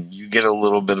know, and you get a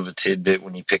little bit of a tidbit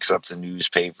when he picks up the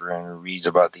newspaper and reads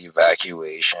about the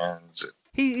evacuations.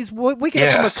 He's waking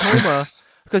up from a coma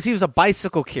because he was a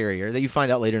bicycle carrier that you find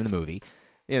out later in the movie,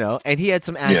 you know, and he had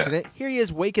some accident. Here he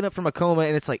is waking up from a coma,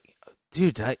 and it's like,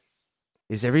 dude,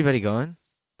 is everybody gone?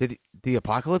 Did the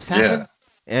apocalypse happen? Yeah.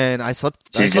 And I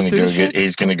slept. He's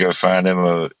gonna go find him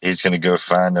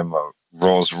a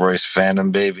Rolls Royce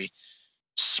Phantom, baby.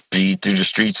 Speed through the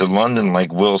streets of London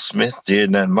like Will Smith did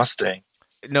in that Mustang.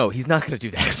 No, he's not going to do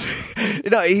that.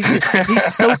 No,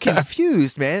 he's so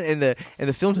confused, man. And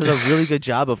the film does a really good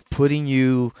job of putting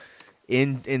you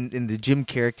in the Jim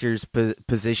character's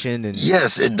position. And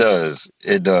yes, it does.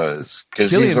 It does.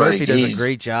 Because Cillian Murphy does a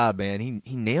great job, man.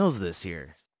 He nails this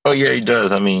here. Oh yeah, he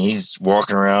does. I mean, he's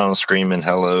walking around screaming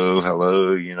 "hello,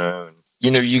 hello," you know.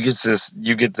 You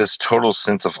get this total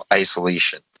sense of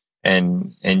isolation,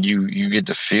 and you get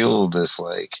to feel this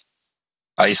like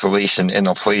isolation in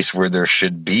a place where there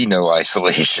should be no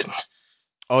isolation.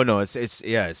 Oh no,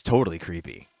 it's totally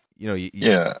creepy.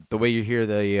 Yeah, the way you hear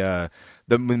the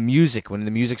music when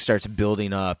the music starts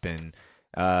building up, and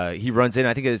he runs in.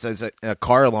 I think it's a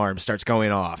car alarm starts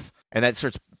going off, and that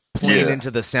starts playing into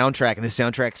the soundtrack, and the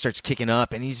soundtrack starts kicking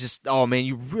up, and he's just, oh man,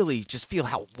 you really just feel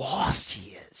how lost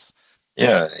he is.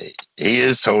 Yeah, he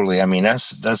is totally. I mean,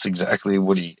 that's exactly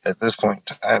what he, at this point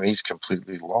in time, he's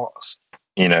completely lost.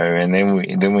 And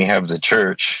then we have the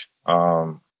church.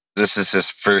 This is his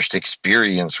first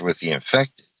experience with the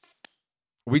infected.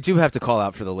 We do have to call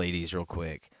out for the ladies real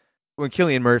quick. When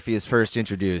Cillian Murphy is first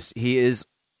introduced, he is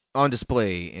on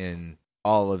display in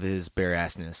all of his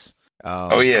bare-assness.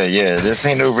 Oh yeah. This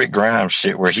ain't no Rick Grimes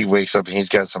shit where he wakes up and he's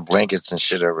got some blankets and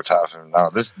shit over top of him. No,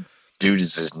 this dude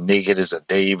is as naked as the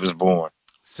day he was born.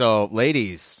 So,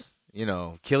 ladies,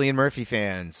 Cillian Murphy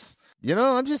fans,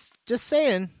 I'm just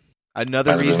saying,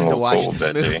 another reason to watch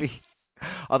this movie.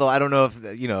 Although I don't know if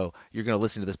you're going to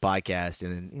listen to this podcast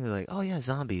and then you're like, oh yeah,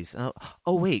 zombies.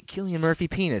 Oh wait, Cillian Murphy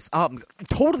penis. I'm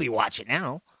totally watch it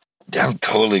now. I'm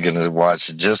totally going to watch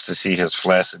it just to see his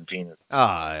flaccid penis.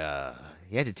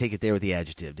 You had to take it there with the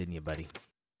adjective, didn't you, buddy?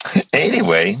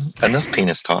 Anyway, enough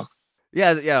penis talk.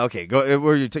 Yeah. Okay. Go.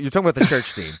 You're talking about the church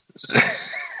scene.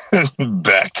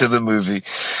 Back to the movie.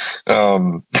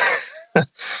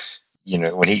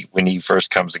 When he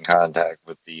first comes in contact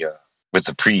with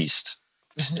the priest,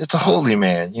 it's a holy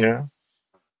man. You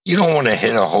don't want to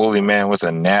hit a holy man with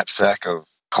a knapsack of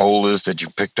colas that you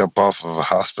picked up off of a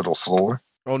hospital floor.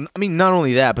 Well, I mean, not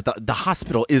only that, but the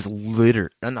hospital is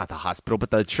littered. Not the hospital,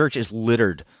 but the church is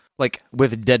littered, like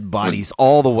with dead bodies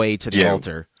all the way to the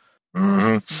altar.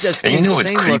 Mm-hmm. And you know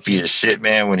what's creepy as shit,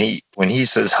 man? When he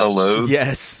says hello.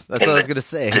 Yes, that's what I was gonna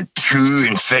say. The two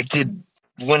infected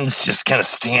ones just kind of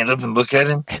stand up and look at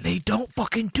him, and they don't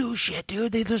fucking do shit,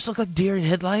 dude. They just look like deer in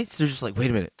headlights. They're just like,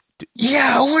 wait a minute.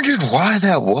 Yeah, I wondered why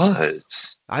that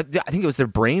was. I think it was their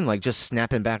brain like just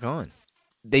snapping back on.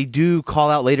 They do call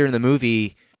out later in the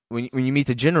movie when you meet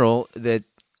the general that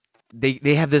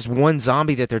they have this one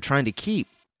zombie that they're trying to keep,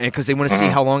 and because they want to see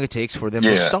how long it takes for them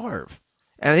to starve.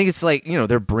 And I think it's like,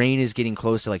 their brain is getting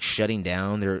close to like shutting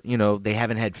down. They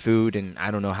haven't had food in I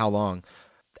don't know how long.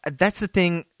 That's the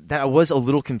thing that I was a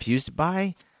little confused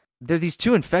by. There are these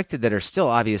two infected that are still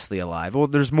obviously alive. Well,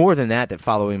 there's more than that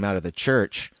follow him out of the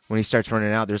church when he starts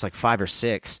running out. There's like 5 or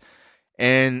 6.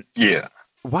 And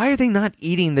why are they not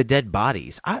eating the dead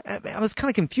bodies? I was kind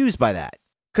of confused by that.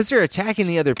 Because they're attacking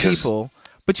the other people,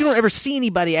 but you don't ever see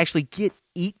anybody actually get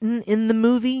eaten in the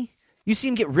movie. You see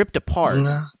them get ripped apart,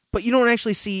 but you don't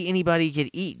actually see anybody get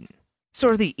eaten. So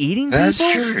are they eating people?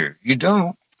 That's true. You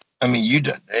don't. I mean,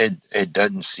 it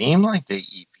doesn't seem like they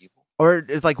eat people. Or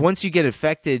it's like once you get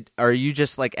infected, are you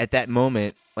just like at that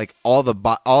moment, like all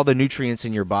the nutrients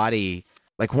in your body,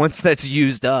 like once that's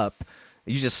used up,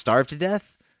 you just starve to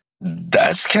death?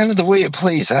 That's kind of the way it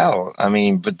plays out. I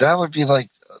mean, but that would be like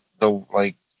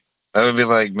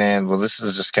man, well, this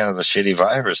is just kind of a shitty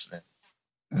virus then.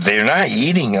 They're not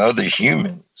eating other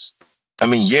humans. I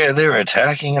mean, yeah, they're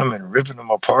attacking them and ripping them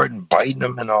apart and biting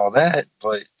them and all that,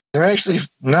 but they're actually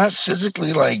not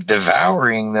physically like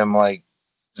devouring them like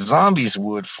zombies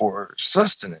would for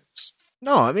sustenance.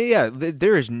 No, I mean, yeah,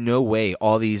 there is no way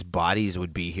all these bodies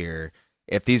would be here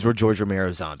if these were George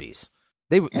Romero zombies.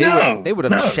 They would have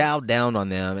chowed down on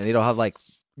them, and they'd all have like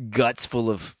guts full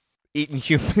of eaten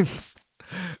humans.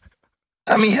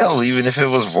 I mean, hell, even if it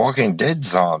was Walking Dead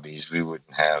zombies, we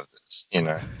wouldn't have this,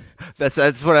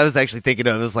 That's what I was actually thinking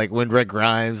of. It was like when Rick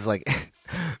Grimes, like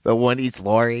the one eats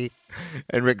Laurie,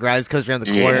 and Rick Grimes comes around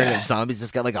the corner, and zombies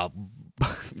just got like a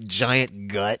giant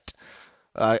gut.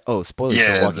 Spoilers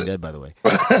for Walking Dead, by the way.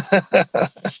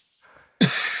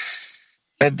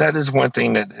 And that is one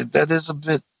thing that is a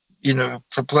bit,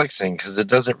 perplexing, because it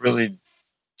doesn't really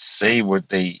say what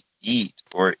they eat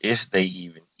or if they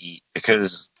even eat,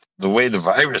 because the way the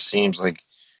virus seems like,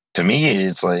 to me,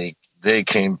 it's like they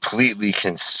completely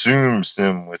consumes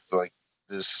them with like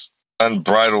this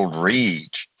unbridled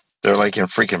rage. They're like in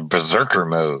freaking berserker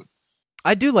mode.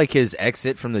 I do like his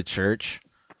exit from the church.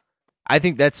 I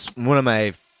think that's one of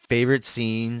my favorite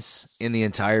scenes in the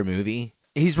entire movie.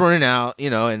 He's running out,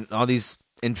 and all these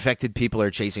infected people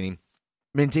are chasing him.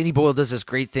 Man, Danny Boyle does this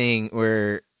great thing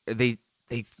where they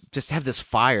just have this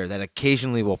fire that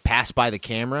occasionally will pass by the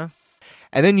camera.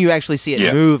 And then you actually see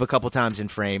it move a couple times in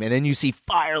frame, and then you see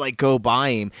fire like go by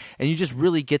him, and you just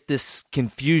really get this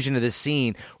confusion of this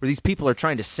scene where these people are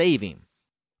trying to save him.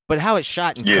 But how it's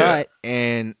shot and cut,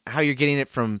 and how you're getting it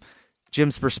from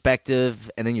Jim's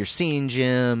perspective, and then you're seeing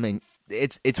Jim, and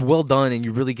it's well done, and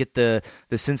you really get the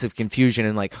sense of confusion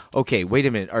and like, okay, wait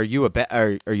a minute, are you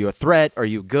a threat? Are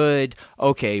you good?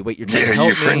 Okay, wait, you're trying to help me. Are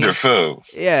you friend or foe?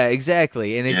 Yeah,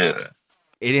 exactly, and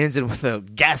it ends in with a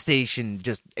gas station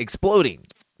just exploding.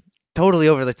 Totally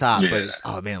over the top, but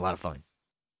oh man, a lot of fun.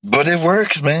 But it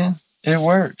works, man. It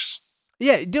works.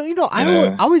 Yeah,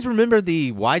 I always remember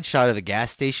the wide shot of the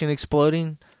gas station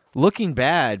exploding, looking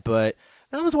bad, but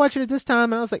I was watching it this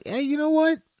time and I was like, hey, you know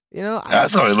what? I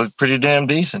thought it looked pretty damn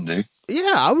decent, dude.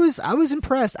 Yeah, I was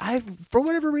impressed. For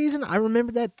whatever reason, I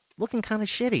remember that looking kind of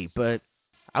shitty, but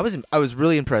I was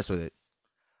really impressed with it.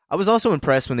 I was also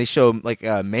impressed when they show like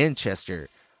Manchester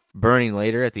burning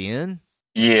later at the end.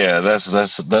 Yeah, that's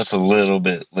a little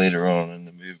bit later on in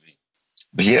the movie.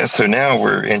 But yeah, so now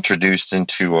we're introduced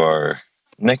into our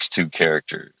next two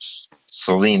characters,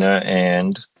 Selena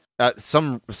and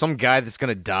some guy that's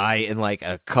gonna die in like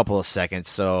a couple of seconds.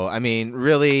 So I mean,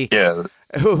 really,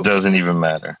 doesn't even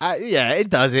matter. It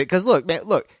doesn't, because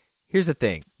look, here's the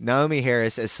thing: Naomi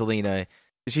Harris as Selena,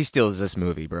 she steals this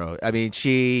movie, bro. I mean,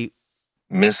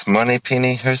 Miss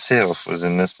Moneypenny herself was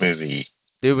in this movie.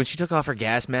 Dude, when she took off her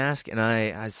gas mask and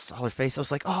I saw her face, I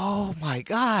was like, "Oh my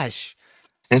gosh!"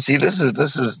 And see, this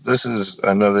is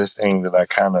another thing that I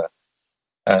kind of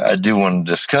I do want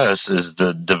to discuss is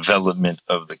the development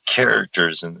of the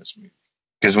characters in this movie.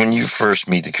 Because when you first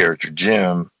meet the character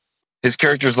Jim, his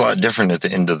character is a lot different at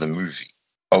the end of the movie,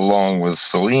 along with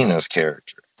Selena's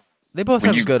character. They both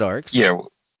have good arcs.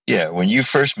 Yeah. When you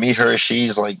first meet her,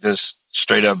 she's like this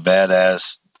straight up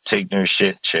badass, take no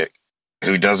shit chick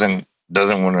who doesn't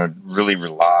want to really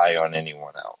rely on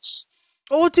anyone else.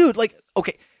 Oh, dude, like,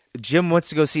 okay, Jim wants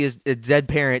to go see his dead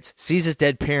parents, sees his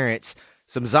dead parents,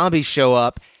 some zombies show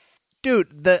up.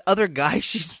 Dude, the other guy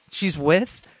she's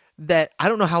with, that I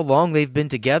don't know how long they've been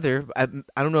together. I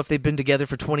don't know if they've been together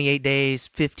for 28 days,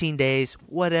 15 days,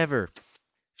 whatever.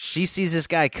 She sees this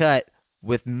guy cut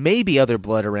with maybe other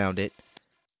blood around it,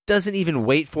 doesn't even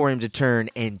wait for him to turn,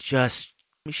 and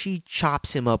she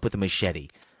chops him up with a machete.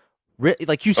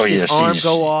 Like, you see his arm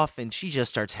go off, and she just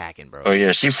starts hacking, bro. Oh,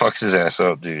 yeah, she fucks his ass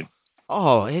up, dude.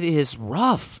 Oh, it is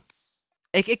rough.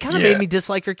 It kind of made me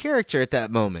dislike her character at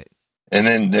that moment. And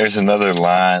then there's another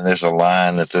line. There's a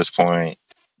line at this point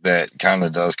that kind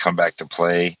of does come back to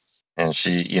play. And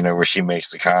she, where she makes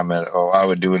the comment, "Oh, I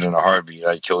would do it in a heartbeat.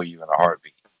 I'd kill you in a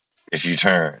heartbeat if you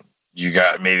turn." You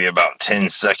got maybe about 10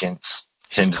 seconds,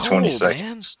 10 to 20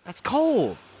 seconds. Man. That's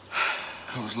cold.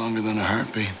 That was longer than a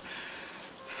heartbeat.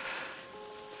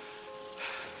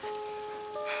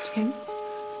 Jim?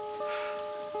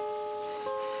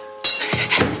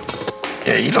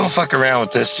 Yeah, you don't fuck around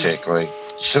with this chick. Like,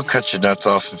 she'll cut your nuts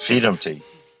off and feed them to you.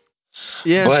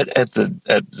 Yeah. But at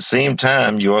the same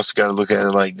time, you also got to look at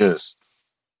it like this.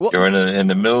 Well, you're in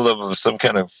the middle of some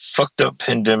kind of fucked up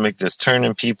pandemic that's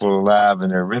turning people alive,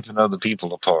 and they're ripping other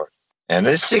people apart. And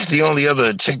this chick's the only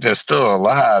other chick that's still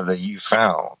alive that you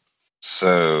found.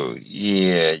 So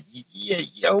yeah,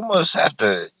 you almost have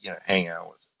to hang out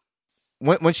with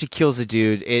her. When she kills a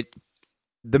dude,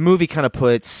 the movie kind of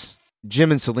puts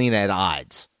Jim and Selena at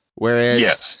odds.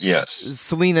 Whereas yes,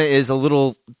 Selena is a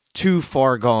little too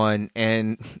far gone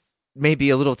and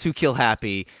maybe a little too kill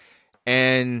happy,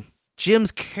 and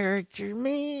Jim's character,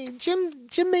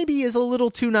 Jim maybe is a little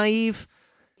too naive.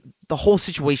 The whole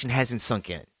situation hasn't sunk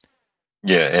in.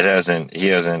 Yeah, it hasn't. He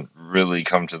hasn't really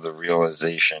come to the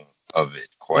realization of it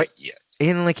quite yet.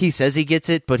 And like he says he gets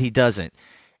it, but he doesn't.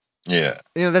 Yeah.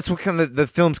 That's what kind of the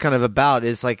film's kind of about,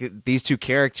 is like these two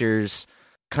characters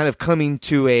kind of coming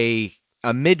to a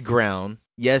mid-ground.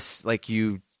 Yes, like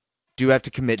you do have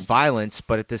to commit violence,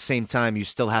 but at the same time, you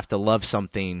still have to love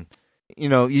something.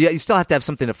 You still have to have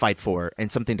something to fight for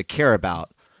and something to care about.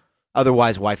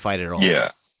 Otherwise, why fight at all?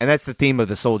 Yeah. And that's the theme of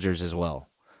The Soldiers as well.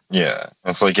 Yeah.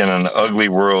 It's like in an ugly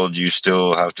world, you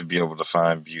still have to be able to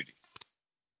find beauty.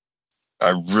 I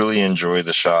really enjoy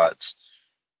the shots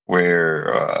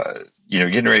where,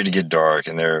 getting ready to get dark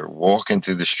and they're walking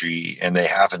through the street and they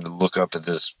happen to look up at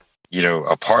this,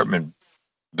 apartment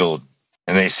building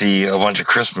and they see a bunch of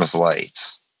Christmas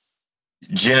lights.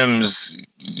 Jim's,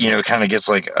 kind of gets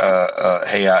like,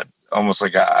 hey, almost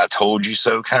like I told you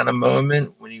so kind of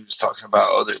moment when he was talking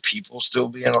about other people still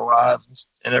being alive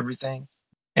and everything.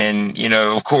 And,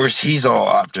 of course, he's all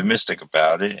optimistic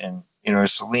about it. And,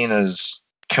 Selena's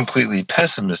completely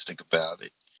pessimistic about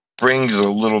it. Brings a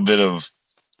little bit of,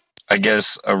 I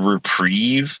guess, a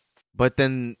reprieve. But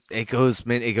then it goes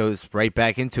right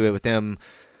back into it with them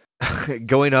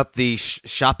going up the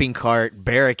shopping cart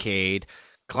barricade,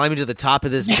 climbing to the top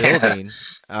of this building.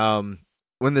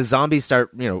 When the zombies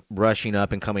start, rushing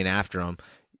up and coming after them,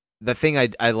 the thing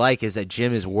I like is that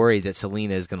Jim is worried that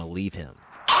Selena is going to leave him.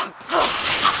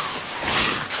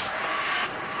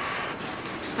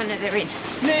 Oh no, they're in.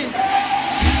 Selena!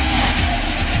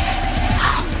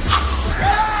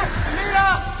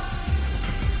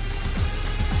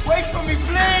 Wait for me,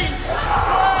 please!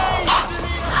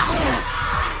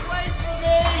 Wait for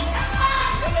me!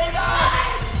 Selena!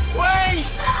 Wait!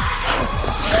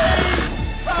 Please!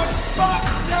 For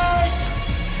fuck's sake!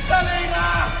 Selena!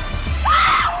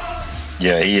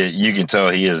 Yeah, you can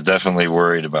tell he is definitely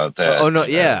worried about that. Oh no,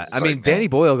 yeah. I mean, Danny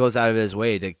Boyle goes out of his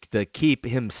way to keep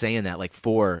him saying that like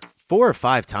four or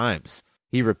five times.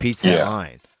 He repeats that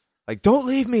line. Like, don't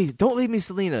leave me,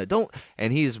 Selena, don't.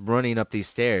 And he's running up these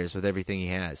stairs with everything he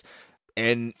has.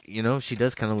 And, she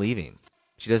does kind of leave him.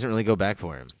 She doesn't really go back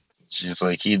for him. She's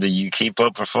like, either you keep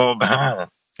up or fall behind.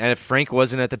 And if Frank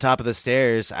wasn't at the top of the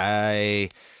stairs, I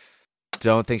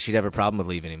don't think she'd have a problem with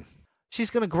leaving him. She's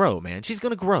going to grow, man. She's going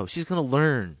to grow. She's going to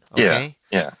learn. Okay?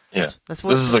 Yeah. That's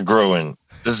what this is a growing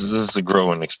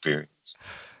experience.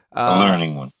 A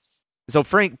learning one. So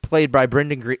Frank, played by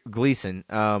Brendan Gleeson,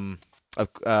 what's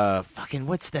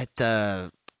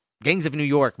that? Gangs of New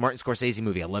York, Martin Scorsese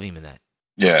movie. I love him in that.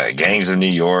 Yeah, Gangs of New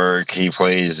York. He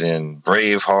plays in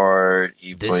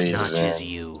Braveheart. This notches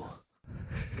you.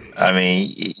 I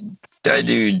mean, that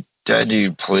dude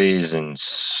plays in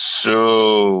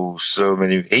so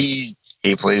many.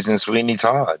 He plays in Sweeney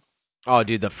Todd. Oh,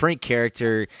 dude, the Frank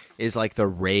character is like the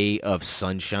ray of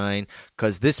sunshine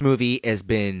because this movie has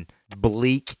been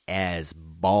bleak as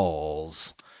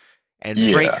balls. And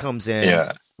Frank comes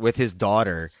in with his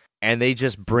daughter, and they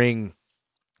just bring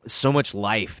so much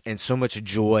life and so much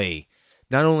joy,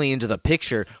 not only into the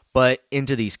picture, but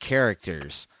into these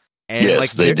characters. And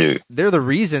yes, they do. They're the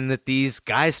reason that these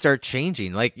guys start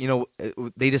changing. Like,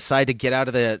 they decide to get out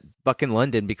of the fucking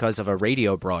London because of a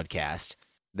radio broadcast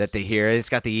that they hear. It's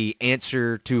got the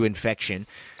answer to infection.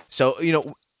 So,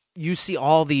 you see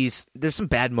all these, there's some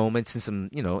bad moments and some,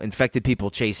 infected people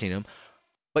chasing them.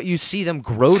 But you see them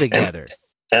grow together.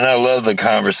 And I love the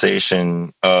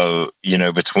conversation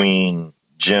between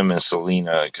Jim and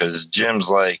Selena, because Jim's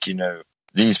like,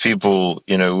 these people,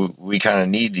 we kind of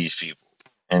need these people.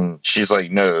 And she's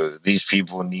like, no, these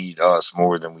people need us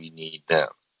more than we need them.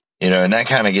 And that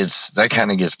kind of gets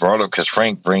brought up because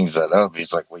Frank brings that up.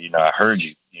 He's like, well, I heard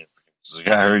you.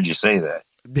 I heard you say that.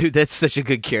 Dude, that's such a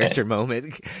good character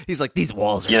moment. He's like, these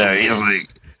walls are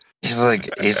He's like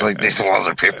these walls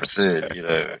are paper thin,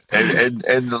 and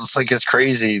it's like it's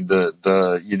crazy.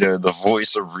 The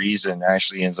voice of reason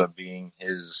actually ends up being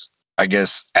his, I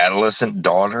guess, adolescent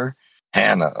daughter,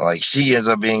 Hannah. Like, she ends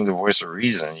up being the voice of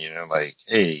reason. Like,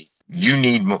 hey, you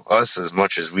need us as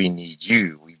much as we need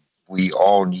you. We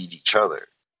all need each other.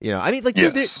 I mean, like,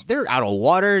 dude, they're out of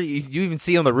water. You even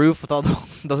see on the roof with all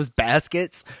those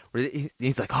baskets. Where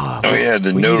he's like, oh yeah,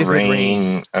 the no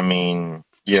rain. I mean.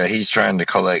 Yeah, he's trying to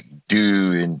collect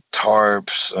dew and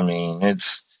tarps. I mean,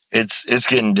 it's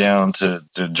getting down to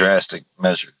drastic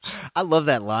measures. I love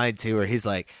that line too, where he's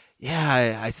like,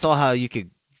 "Yeah, I saw how you could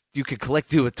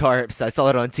collect dew with tarps. I saw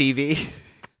it on TV,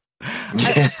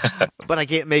 but I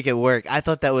can't make it work." I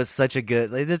thought that was such a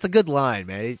good. It's a good line,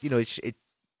 man.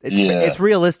 It's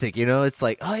realistic. It's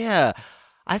like, oh yeah,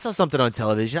 I saw something on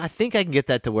television. I think I can get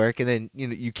that to work, and then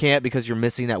you can't because you're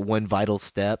missing that one vital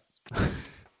step.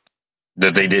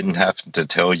 That they didn't happen to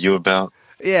tell you about?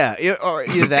 Yeah, or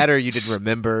either that or you didn't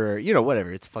remember, or,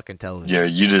 whatever. It's fucking television. Yeah,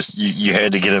 you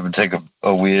had to get up and take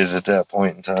a whiz at that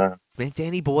point in time. Man,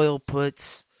 Danny Boyle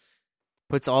puts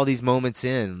all these moments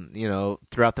in,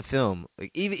 throughout the film.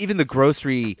 Like, even the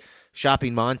grocery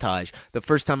shopping montage. The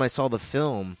first time I saw the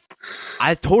film,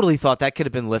 I totally thought that could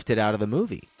have been lifted out of the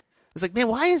movie. I was like, man,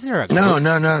 why is there a...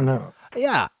 No.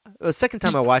 Yeah. The second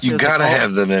time I watched it... You gotta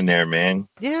have them in there, man.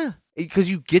 Yeah.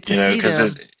 Because you get to see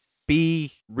them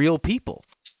be real people.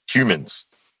 Humans.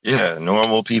 Yeah,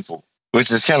 normal people.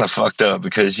 Which is kind of fucked up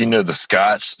because, the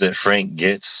scotch that Frank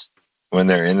gets when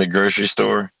they're in the grocery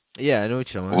store? Yeah, I know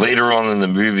what you're talking about. Later on in the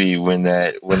movie, when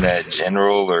that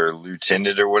general or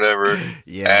lieutenant or whatever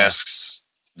asks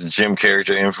the Jim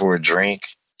character in for a drink,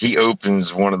 he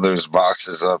opens one of those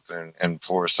boxes up and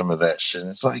pours some of that shit. And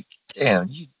it's like, damn,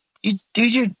 you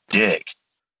dude, you're dick.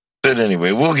 But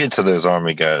anyway, we'll get to those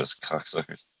army guys,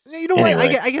 cocksuckers. You know what?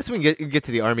 I guess we can get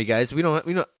to the army guys. We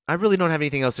don't. I really don't have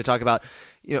anything else to talk about.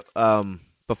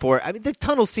 But before. I mean, the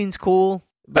tunnel scene's cool.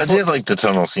 I did like the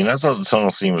tunnel scene. I thought the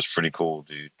tunnel scene was pretty cool,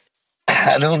 dude.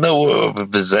 I don't know what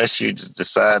would possess you to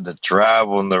decide to drive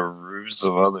on the roofs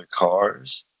of other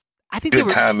cars. I think good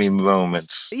timing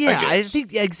moments. Yeah, I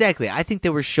think exactly. I think they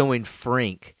were showing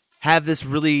Frank have this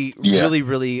really,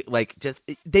 like, just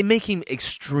they make him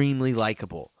extremely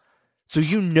likable. So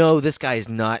this guy is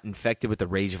not infected with the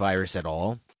rage virus at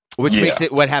all, which makes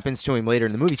it what happens to him later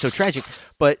in the movie so tragic.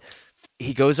 But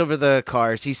he goes over the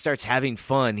cars. He starts having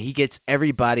fun. He gets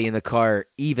everybody in the car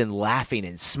even laughing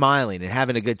and smiling and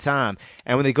having a good time.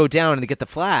 And when they go down and they get the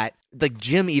flat, like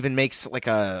Jim even makes like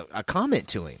a comment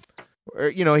to him. Or,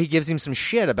 he gives him some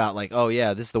shit about like, oh,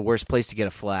 yeah, this is the worst place to get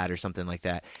a flat or something like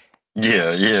that.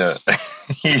 Yeah.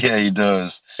 yeah, he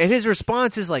does. And his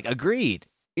response is like, agreed.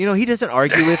 He doesn't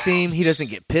argue with him. He doesn't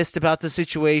get pissed about the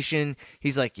situation.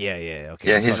 He's like, yeah, okay.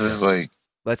 Yeah, he's just like,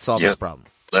 let's solve this problem.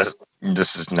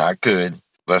 This is not good.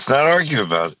 Let's not argue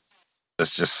about it.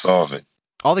 Let's just solve it.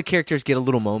 All the characters get a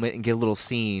little moment and get a little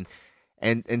scene,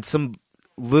 and some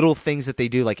little things that they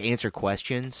do, like answer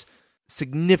questions,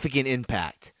 significant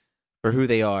impact for who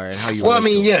they are and how you. Well, I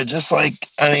mean, yeah, just like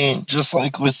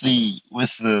with the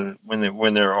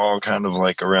when they're all kind of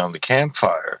like around the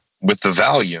campfire with the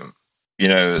Valium,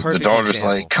 the daughter's example.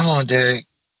 Like, "Come on, Dad,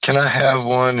 can I have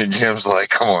one?" And Jim's like,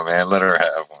 "Come on, man, let her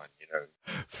have one."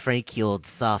 Frank, you old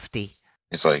softy.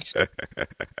 It's like,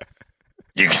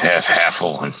 you can have half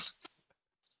of one.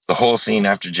 The whole scene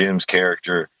after Jim's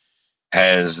character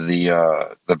has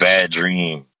the bad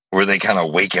dream where they kind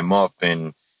of wake him up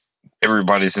and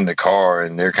everybody's in the car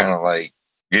and they're kind of like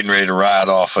getting ready to ride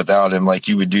off without him, like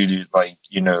you would do to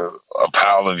a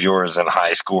pal of yours in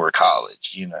high school or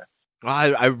college.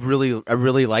 I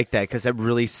really like that because that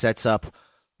really sets up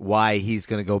why he's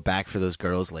going to go back for those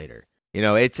girls later.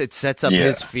 It sets up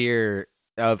his fear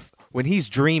of when he's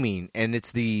dreaming and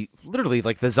it's literally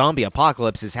like the zombie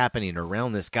apocalypse is happening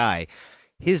around this guy.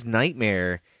 His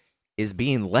nightmare is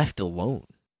being left alone.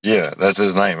 Yeah, that's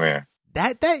his nightmare.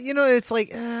 That it's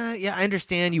like, I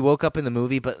understand you woke up in the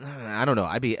movie, but I don't know.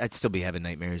 I'd still be having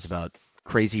nightmares about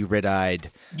crazy red-eyed,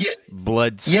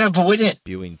 blood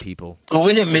spewing people. But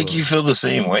wouldn't it make you feel the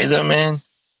same way though, man?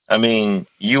 I mean,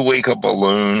 you wake up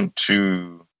alone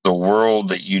to the world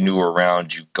that you knew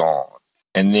around you gone.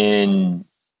 And then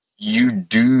you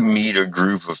do meet a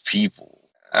group of people.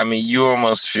 I mean, you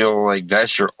almost feel like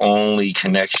that's your only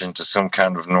connection to some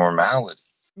kind of normality.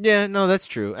 Yeah, no, that's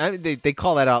true. They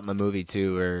call that out in the movie,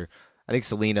 too, where I think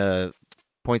Selena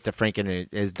points to Frank and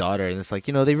his daughter, and it's like,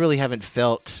 they really haven't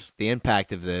felt the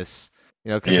impact of this,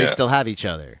 because they still have each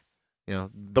other.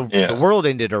 The world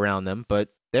ended around them, but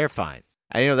they're fine.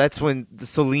 That's when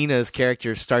Selena's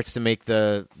character starts to make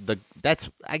I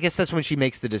guess that's when she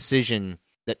makes the decision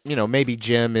that, maybe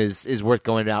Jim is worth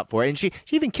going out for. And she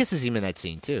even kisses him in that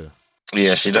scene too.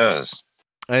 Yeah, she does.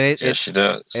 And she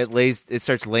does. It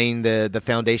starts laying the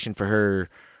foundation for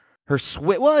her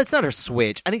switch. Well, it's not her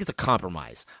switch. I think it's a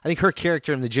compromise. I think her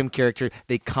character and the Jim character,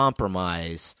 they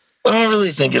compromise. I don't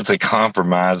really think it's a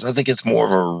compromise. I think it's more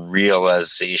of a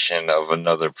realization of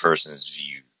another person's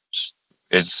views.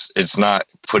 It's not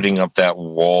putting up that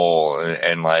wall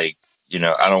and like,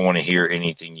 I don't want to hear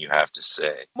anything you have to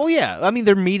say. Well, yeah. I mean,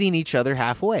 they're meeting each other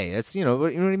halfway. That's, you know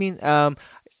what I mean?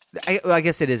 I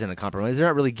guess it isn't a compromise. They're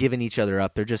not really giving each other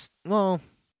up. They're just,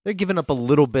 they're giving up a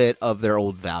little bit of their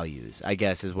old values, I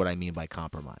guess is what I mean by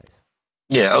compromise.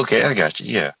 Yeah, okay, I got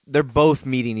you, yeah. They're both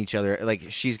meeting each other. Like,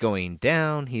 she's going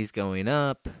down, he's going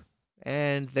up.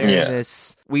 And they're in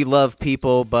this, we love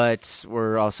people, but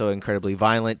we're also incredibly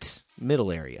violent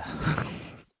middle area.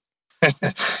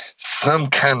 Some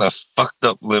kind of fucked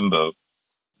up limbo.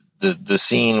 The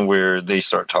scene where they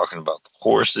start talking about the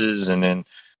horses, and then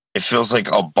it feels like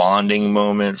a bonding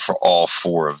moment for all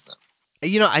four of them.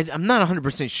 I'm not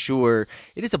 100% sure.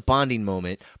 It is a bonding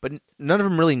moment, but none of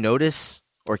them really notice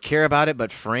or care about it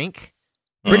but Frank.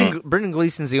 Brendan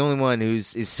Gleeson's the only one is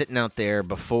sitting out there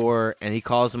before, and he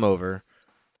calls them over,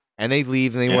 and they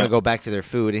leave, and they want to go back to their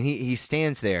food, and he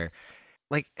stands there.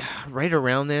 Like, right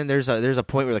around then, there's a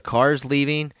point where the car's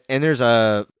leaving, and there's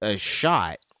a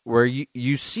shot where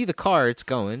you see the car, it's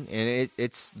going, and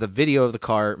it's the video of the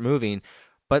car moving,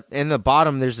 but in the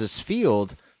bottom, there's this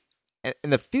field,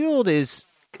 and the field is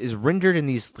rendered in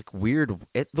these like weird,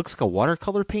 it looks like a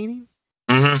watercolor painting,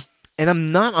 and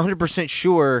I'm not 100%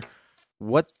 sure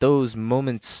what those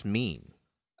moments mean.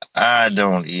 I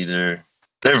don't either.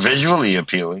 They're visually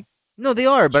appealing. No, they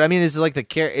are, but I mean, is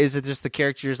it just the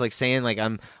characters like saying like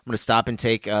I'm going to stop and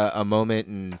take a moment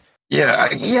and yeah,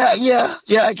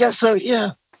 I guess so.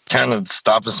 Yeah, kind of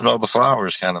stop and smell the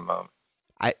flowers kind of moment.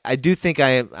 I do think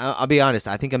I'll be honest.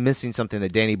 I think I'm missing something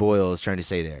that Danny Boyle is trying to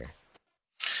say there.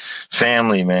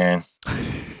 Family, man.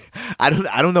 I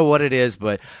don't know what it is,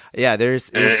 but yeah,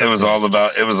 it was all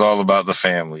about the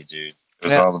family, dude. It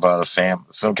was all about a family,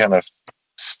 some kind of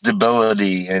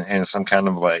stability and some kind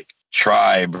of like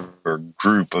tribe or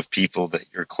group of people that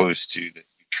you're close to, that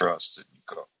you trust, and you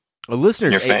go. Well,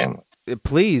 listeners, your family.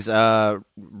 Please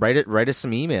write us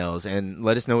some emails and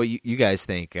let us know what you guys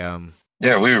think.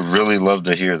 Yeah, we would really love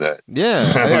to hear that.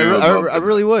 Yeah, I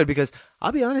really would, because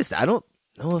I'll be honest, I don't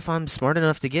know if I'm smart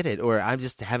enough to get it, or I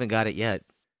just haven't got it yet.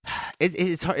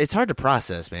 It's hard to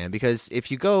process, man, because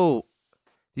if you go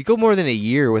more than a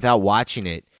year without watching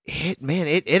it,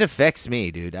 it affects me,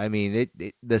 dude. I mean,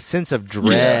 the sense of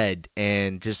dread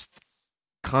and just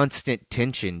constant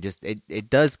tension, just it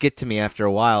does get to me after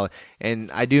a while,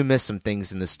 and I do miss some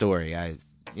things in the story.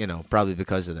 Probably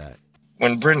because of that.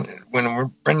 When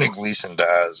Brendan Gleeson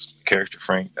dies, the character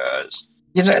Frank dies,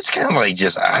 it's kind of like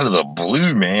just out of the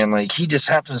blue, man. Like, he just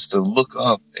happens to look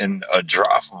up and a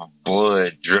drop of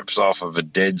blood drips off of a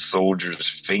dead soldier's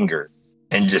finger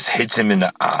and just hits him in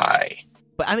the eye.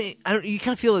 But I mean, you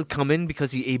kind of feel it coming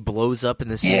because he blows up in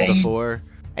the scene before.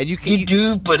 And you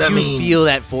feel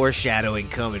that foreshadowing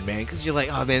coming, man, because you're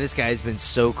like, oh man, this guy's been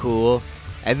so cool,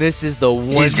 and this is the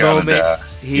one moment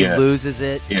he loses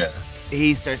it. Yeah.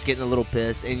 He starts getting a little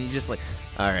pissed, and you're just like,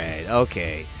 all right,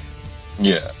 okay.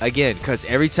 Yeah. Again, because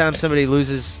every time somebody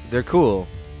loses their cool,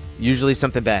 usually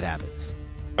something bad happens.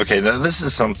 Okay, now this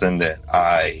is something that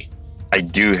I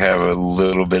do have a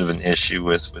little bit of an issue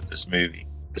with this movie.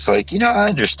 It's like, I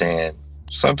understand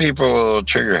some people are a little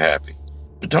trigger happy,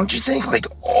 but don't you think like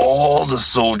all the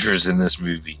soldiers in this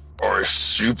movie are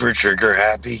super trigger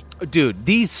happy? Dude,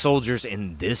 these soldiers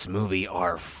in this movie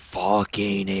are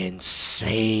fucking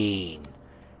insane.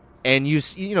 And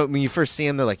when you first see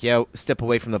them, they're like, yeah, step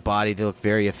away from the body. They look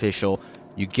very official.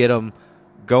 You get them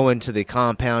going to the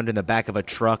compound in the back of a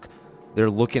truck. They're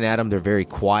looking at them. They're very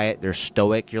quiet. They're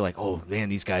stoic. You're like, oh, man,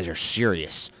 these guys are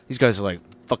serious. These guys are like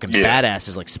fucking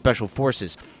badasses, like special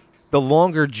forces. The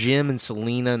longer Jim and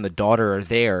Selena and the daughter are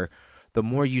there, the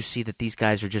more you see that these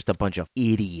guys are just a bunch of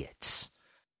idiots.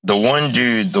 The one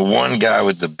dude, the one guy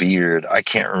with the beard, I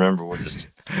can't remember what his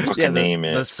fucking name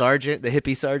is. The sergeant, the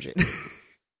hippie sergeant.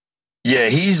 Yeah,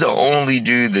 he's the only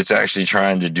dude that's actually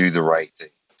trying to do the right thing.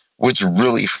 What's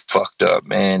really fucked up,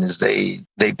 man, is they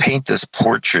paint this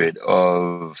portrait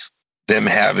of them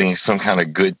having some kind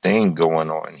of good thing going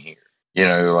on here.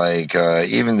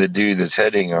 Even the dude that's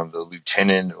heading them, the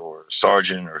lieutenant or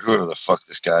sergeant or whoever the fuck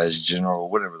this guy is, general,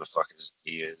 whatever the fuck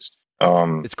he is.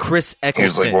 It's Chris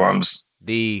Eccleston.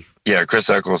 He was like, Chris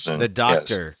Eccleston. The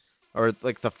doctor. Yes. Or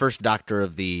like the first doctor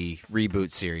of the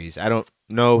reboot series. I don't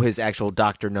know his actual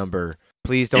doctor number.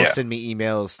 Please don't send me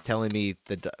emails telling me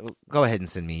go ahead and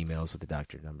send me emails with the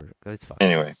doctor number. It's fine.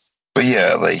 Anyway, but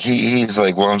yeah, like he's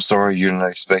like, well, I'm sorry, you're not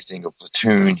expecting a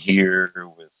platoon here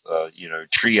with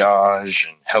triage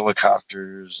and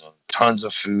helicopters and tons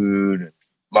of food and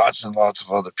lots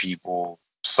of other people.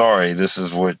 Sorry, this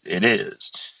is what it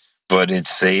is, but it's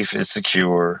safe, it's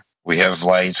secure. We have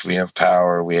lights, we have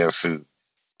power, we have food.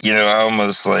 I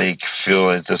almost like feel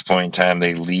at this point in time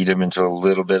they lead him into a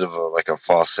little bit of a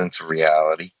false sense of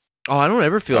reality. Oh, I don't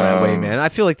ever feel that way, man. I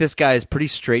feel like this guy is pretty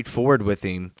straightforward with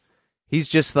him. He's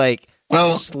just like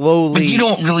slowly. But you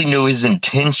don't really know his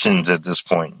intentions at this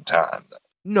point in time.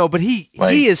 No, but he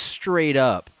is straight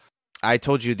up. I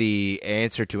told you the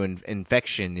answer to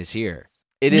infection is here.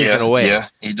 It is in a way. Yeah,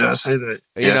 he does say that.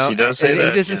 He does say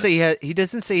that. He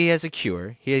doesn't say he has a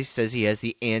cure. He says he has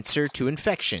the answer to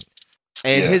infection.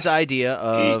 And his idea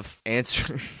of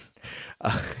answer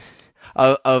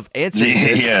of answering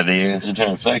this, the answer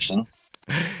to infection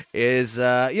is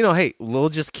hey, we'll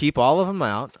just keep all of them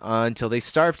out until they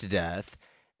starve to death,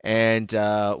 and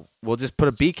we'll just put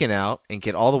a beacon out and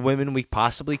get all the women we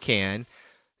possibly can,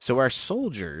 so our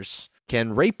soldiers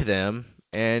can rape them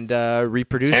and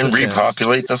reproduce and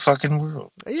repopulate the fucking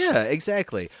world. Yeah,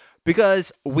 exactly.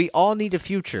 Because we all need a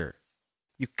future.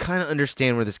 You kind of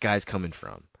understand where this guy's coming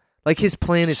from. Like, his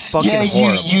plan is fucking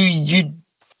horrible.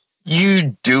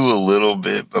 You do a little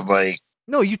bit, but like...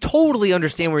 No, you totally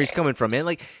understand where he's coming from, man.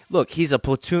 Like, look, he's a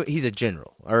platoon, he's a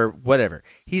general, or whatever.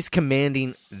 He's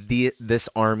commanding this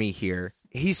army here.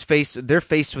 They're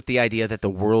faced with the idea that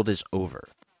the world is over.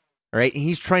 All right? And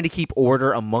he's trying to keep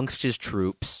order amongst his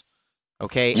troops.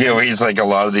 Okay? Yeah, well, he's like, a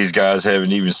lot of these guys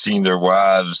haven't even seen their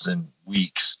wives in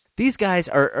weeks. These guys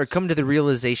are coming to the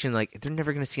realization, like, they're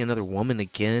never going to see another woman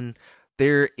again.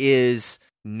 There is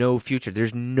no future.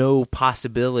 There's no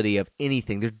possibility of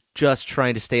anything. They're just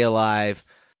trying to stay alive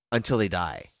until they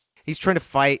die. He's trying to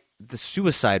fight the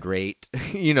suicide rate,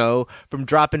 from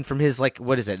dropping from his, like,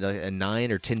 what is it, a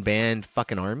 9 or 10 band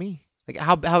fucking army? Like,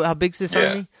 how big's this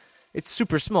army? It's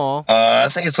super small. I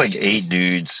think it's like 8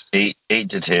 dudes, 8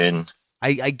 to 10.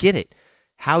 I get it.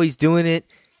 How he's doing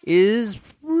it is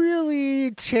really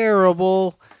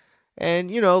terrible, and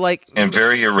and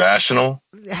very irrational.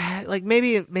 Like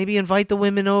maybe invite the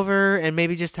women over, and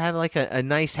maybe just have like a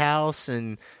nice house,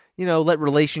 and let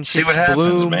relationships see what happens,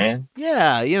 bloom. Man.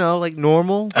 Yeah, like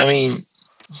normal. I mean,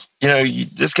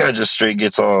 this guy just straight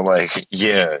gets all like,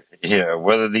 yeah.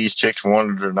 Whether these chicks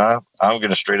want it or not, I'm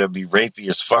gonna straight up be rapey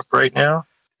as fuck right now.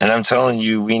 And I'm telling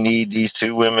you, we need these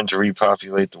 2 women to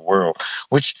repopulate the world.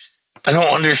 Which I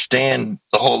don't understand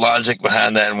the whole logic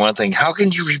behind that. And one thing, how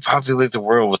can you repopulate the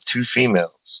world with 2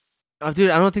 females? Oh,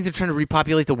 dude, I don't think they're trying to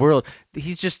repopulate the world.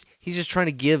 He's just trying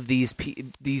to give these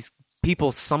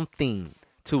people something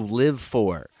to live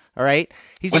for. All right.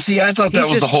 I thought that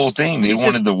was the whole thing. They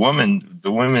wanted the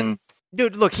women.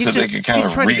 Dude, look, he's they could kind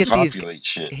of trying to get repopulate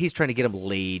shit. He's trying to get them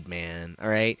laid, man. All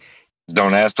right.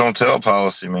 Don't ask, don't tell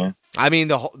policy, man. I mean,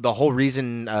 the whole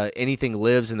reason anything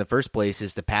lives in the first place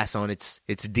is to pass on its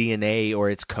DNA or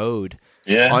its code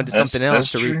onto something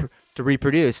else to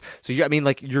reproduce. So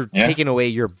you're taking away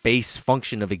your base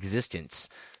function of existence.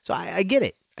 So I get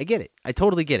it. I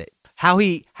totally get it. How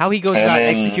he goes about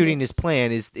executing his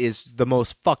plan is the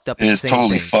most fucked up. It's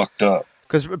totally fucked up.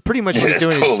 Because pretty much what he's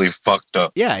doing is totally fucked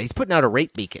up. Yeah, he's putting out a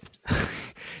rape beacon.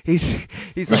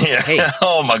 he's like, hey,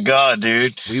 oh my god,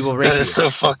 dude, we will rape. That is so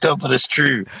fucked up, but it's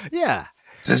true. Yeah,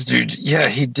 this dude,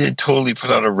 he did totally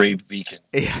put out a rape beacon.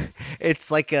 Yeah,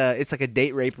 it's like a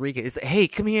date rape beacon. It's like, hey,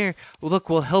 come here. Look,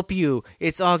 we'll help you.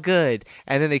 It's all good.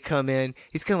 And then they come in.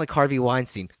 He's kind of like Harvey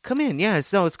Weinstein. Come in. Yeah,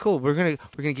 it's cool. We're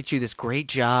gonna get you this great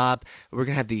job. We're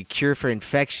gonna have the cure for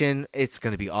infection. It's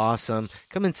gonna be awesome.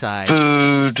 Come inside.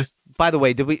 Food. By the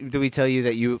way, did we tell you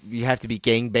that you have to be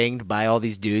gangbanged by all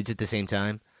these dudes at the same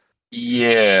time?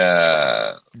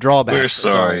 Yeah. Drawbacks. We're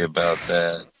sorry about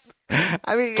that.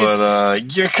 I mean,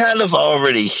 but you're kind of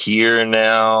already here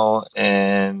now,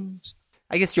 and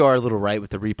I guess you are a little right with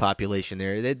the repopulation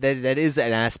there. That is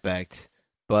an aspect,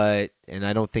 and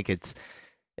I don't think it's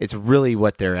really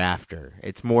what they're after.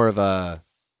 It's more of a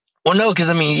no, because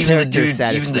I mean, even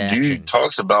the dude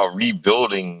talks about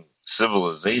rebuilding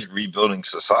civilization, rebuilding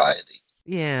society.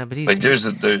 Yeah, but he's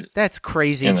like that's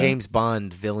crazy James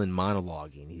Bond villain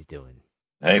monologuing he's doing.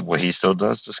 Hey, well, he still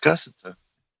does discuss it though.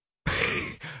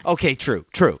 Okay, true.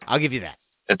 I'll give you that.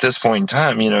 At this point in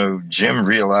time, Jim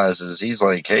realizes, he's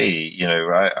like, hey,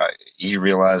 he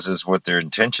realizes what their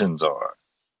intentions are.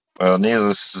 Well,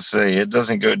 needless to say, it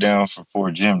doesn't go down for poor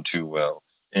Jim too well,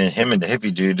 and him and the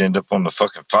hippie dude end up on the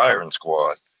fucking firing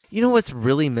squad. You know what's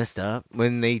really messed up?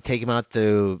 When they take him out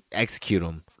to execute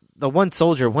him, the one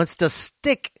soldier wants to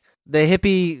stick the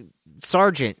hippie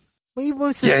sergeant. He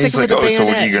wants to stick he's him like, with the so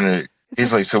what bayonet. are you gonna?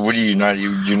 He's like, so what are you not?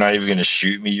 You're not even gonna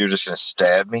shoot me? You're just gonna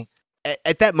stab me?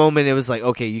 At that moment, it was like,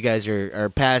 okay, you guys are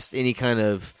past any kind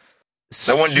of.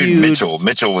 That one dude,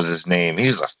 Mitchell was his name. He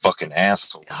was a fucking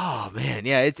asshole. Oh man,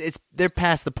 yeah, it's they're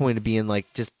past the point of being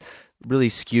like just really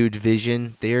skewed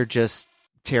vision. They're just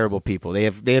terrible people. They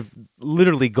have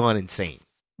literally gone insane.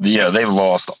 Yeah, they've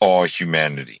lost all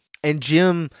humanity. And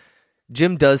Jim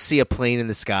does see a plane in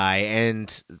the sky,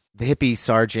 and the hippie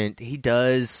sergeant, he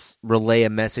does relay a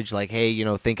message like, hey,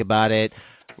 think about it.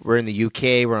 We're in the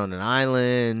UK. We're on an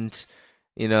island.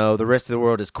 The rest of the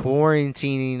world is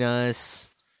quarantining us.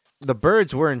 The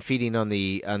birds weren't feeding on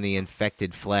the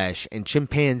infected flesh, and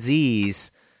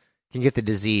chimpanzees can get the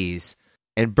disease.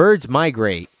 And birds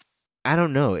migrate. I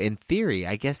don't know. In theory,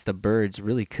 I guess the birds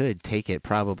really could take it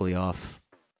probably off.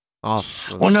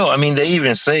 Well, no, I mean, they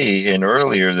even say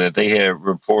earlier that they had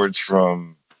reports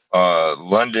from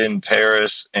London,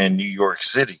 Paris, and New York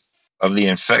City of the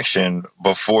infection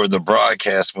before the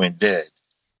broadcast went dead.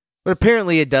 But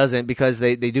apparently it doesn't, because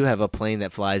they do have a plane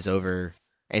that flies over,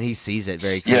 and he sees it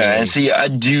very clearly. Yeah, and see, I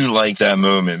do like that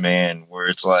moment, man, where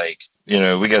it's like,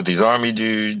 we got these army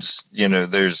dudes,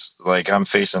 there's like, I'm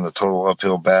facing a total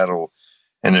uphill battle,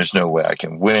 and there's no way I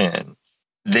can win.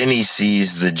 Then he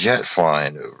sees the jet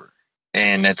flying over.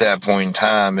 And at that point in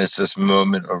time, it's this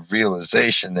moment of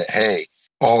realization that, hey,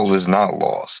 all is not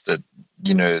lost. That,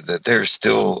 that there's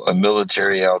still a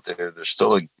military out there. There's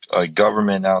still a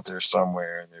government out there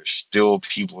somewhere. And there's still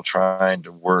people trying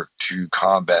to work to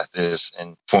combat this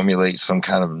and formulate some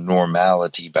kind of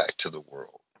normality back to the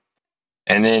world.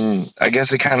 And then I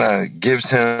guess it kind of gives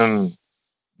him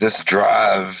this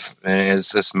drive. And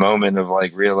it's this moment of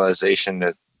like realization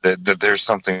that there's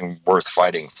something worth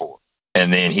fighting for.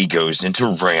 And then he goes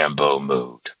into Rambo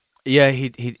mode. Yeah, he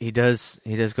does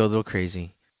go a little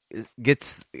crazy.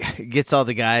 gets all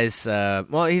the guys.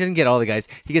 Well, he didn't get all the guys.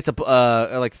 He gets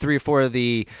like 3 or 4 of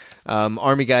the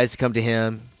army guys to come to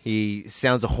him. He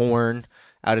sounds a horn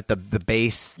out at the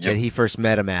base that he first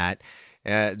met him at.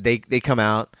 They come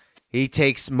out. He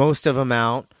takes most of them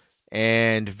out,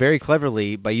 and very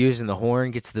cleverly, by using the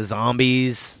horn, gets the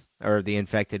zombies or the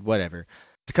infected, whatever,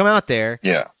 to come out there.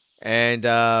 Yeah. And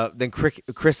then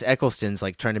Chris Eccleston's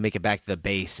like trying to make it back to the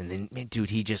base, and then, man, dude,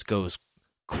 he just goes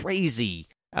crazy.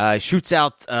 Shoots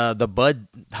out the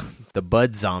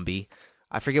bud zombie.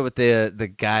 I forget what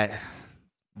the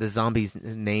zombie's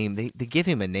name. They give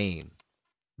him a name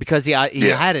because he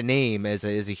had a name as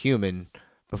a human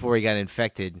before he got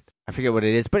infected. I forget what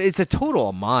it is, but it's a total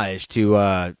homage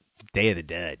to Day of the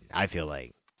Dead, I feel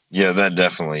like. Yeah, that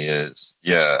definitely is.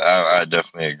 Yeah, I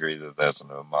definitely agree that that's an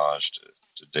homage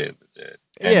to Day of the Dead.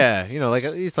 And yeah, like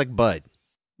it's like Bud.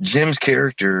 Jim's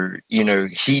character, he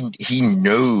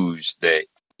knows that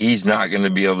he's not going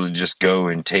to be able to just go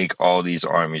and take all these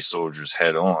army soldiers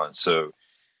head on. So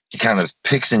he kind of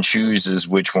picks and chooses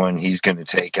which one he's going to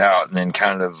take out, and then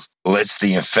kind of lets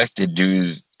the infected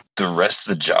do the rest of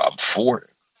the job for him.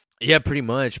 Yeah, pretty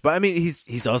much. But I mean,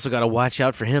 he's also got to watch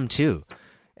out for him too,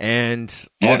 and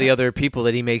all the other people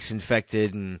that he makes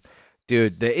infected. And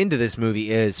dude, the end of this movie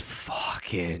is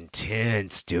fucking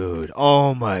tense, dude.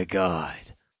 Oh my god.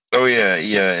 Oh yeah,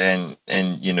 and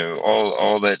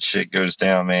all that shit goes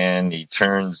down, man. He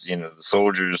turns, the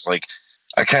soldiers, like,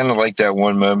 I kind of like that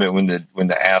one moment when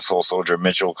the asshole soldier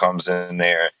Mitchell comes in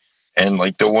there, and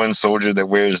like the one soldier that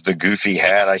wears the goofy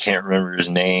hat, I can't remember his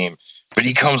name, but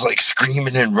he comes like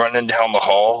screaming and running down the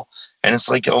hall, and it's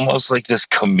like almost like this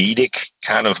comedic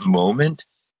kind of moment,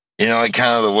 like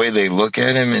kind of the way they look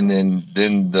at him, and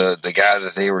then the guy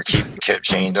that they were kept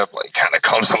chained up, like, kind of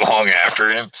comes along after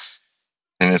him.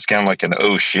 And it's kind of like an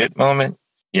oh shit moment,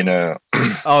 Oh,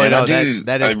 no,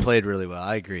 that is played really well.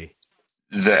 I agree.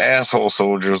 The asshole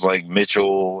soldiers like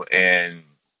Mitchell and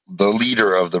the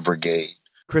leader of the brigade,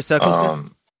 Chris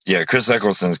Eccleston. Chris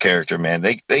Eccleston's character, man,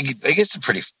 they get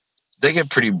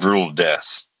pretty brutal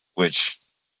deaths, which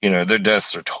their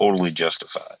deaths are totally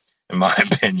justified, in my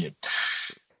opinion.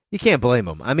 You can't blame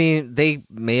them. I mean, they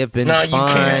may have been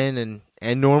fine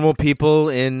and normal people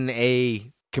in a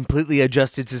completely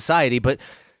adjusted society, but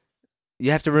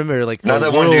you have to remember, like,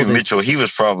 that one dude Mitchell, he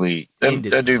was probably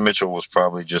that dude Mitchell was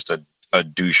probably just a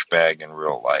douchebag in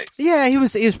real life. Yeah, he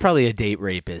was probably a date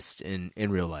rapist in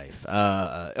real life. He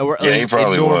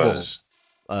probably was.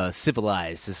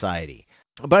 Civilized society.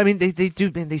 But I mean, they do,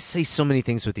 man. They say so many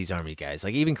things with these army guys.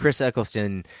 Like, even Chris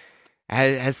Eccleston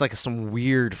has like some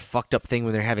weird fucked up thing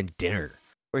when they're having dinner,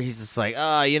 where he's just like,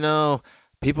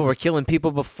 people were killing people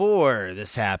before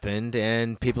this happened,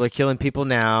 and people are killing people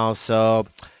now, so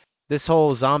this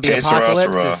whole zombie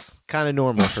apocalypse is kind of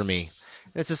normal for me.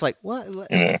 It's just like, what?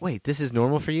 Yeah. Wait, this is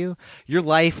normal for you? Your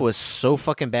life was so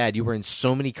fucking bad. You were in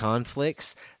so many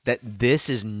conflicts that this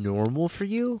is normal for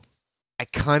you? I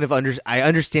kind of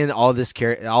understand all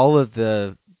of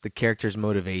the characters'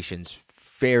 motivations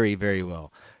very, very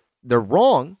well. They're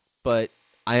wrong, but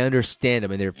I understand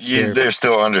them, and they're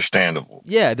still understandable.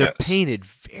 Yeah, they're painted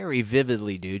very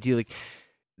vividly, dude.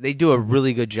 They do a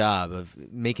really good job of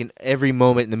making every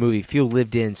moment in the movie feel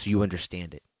lived in, so you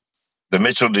understand it. The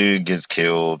Mitchell dude gets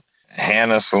killed.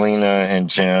 Hannah, Selena, and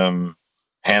Jim.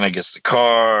 Hannah gets the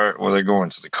car. Well, they're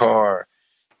going to the car.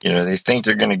 They think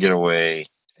they're going to get away,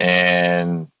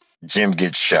 and Jim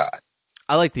gets shot.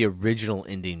 I like the original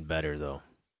ending better, though.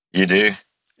 You do?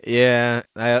 Yeah,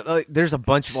 there's a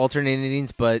bunch of alternate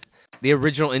endings, but the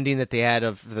original ending that they had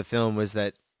of the film was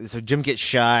that Jim gets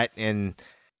shot, and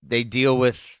they deal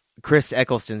with Chris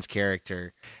Eccleston's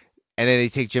character, and then they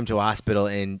take Jim to a hospital,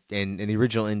 and in the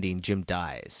original ending, Jim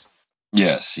dies.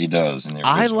 Yes, he does.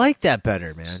 I like that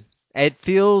better, man. It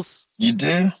feels... You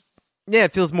do? Yeah,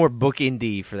 it feels more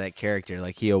bookendy for that character.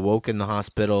 Like, he awoke in the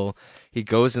hospital, he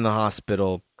goes in the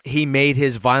hospital, he made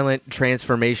his violent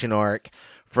transformation arc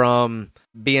from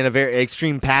being a very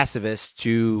extreme pacifist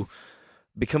to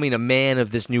becoming a man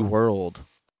of this new world.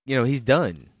 He's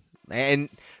done. And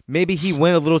maybe he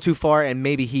went a little too far, and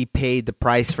maybe he paid the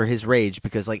price for his rage,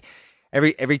 because like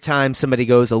every time somebody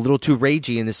goes a little too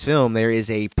ragey in this film, there is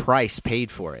a price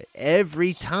paid for it.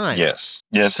 Every time. Yes,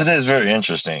 it is very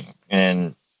interesting.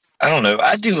 And I don't know,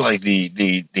 I do like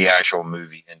the actual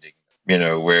movie ending,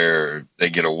 where they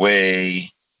get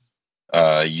away.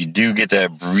 You do get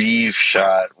that brief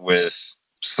shot with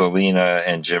Selena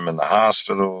and Jim in the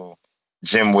hospital.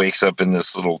 Jim wakes up in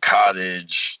this little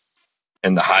cottage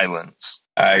in the Highlands.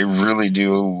 I really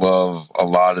do love a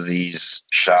lot of these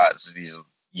shots, these,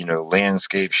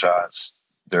 landscape shots.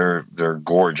 They're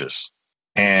gorgeous.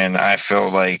 And I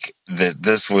felt like that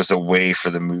this was a way for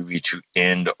the movie to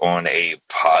end on a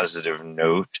positive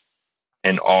note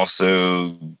and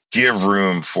also give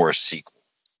room for a sequel.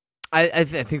 I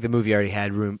think the movie already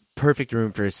had perfect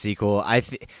room for a sequel. I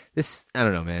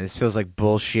don't know, man. This feels like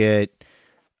bullshit.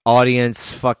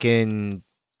 Audience fucking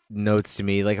notes to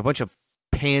me, like a bunch of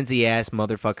pansy ass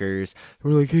motherfuckers who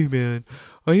are like, "Hey, man,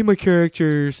 I need my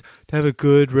characters to have a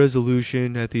good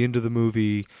resolution at the end of the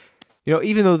movie." You know,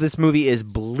 even though this movie is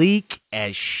bleak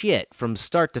as shit from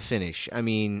start to finish. I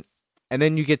mean, and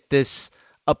then you get this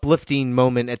uplifting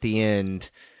moment at the end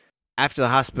after the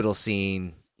hospital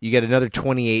scene. You get another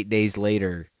 28 days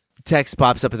later. Text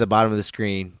pops up at the bottom of the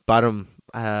screen. I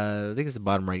think it's the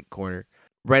bottom right corner.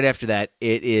 Right after that,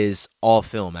 it is all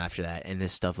film after that. And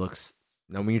this stuff looks,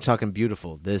 when you're talking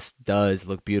beautiful, this does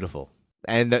look beautiful.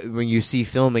 And when you see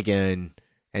film again,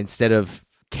 instead of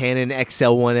Canon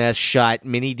XL1S shot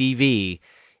mini DV,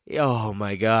 oh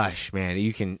my gosh, man,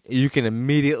 you can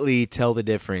immediately tell the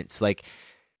difference. Like,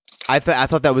 I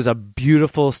thought that was a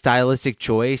beautiful stylistic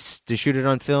choice to shoot it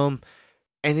on film.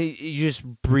 And you just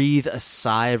breathe a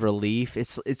sigh of relief.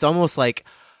 It's almost like,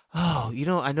 oh,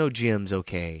 I know Jim's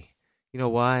okay. You know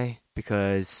why?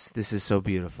 Because this is so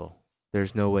beautiful.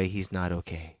 There's no way he's not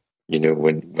okay.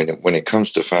 When it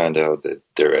comes to find out that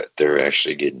they're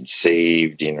actually getting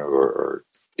saved, or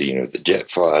the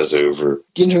jet flies over,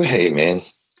 hey man,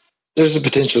 there's a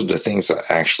potential that things will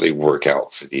actually work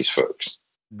out for these folks.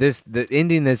 The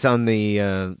ending that's on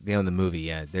the movie,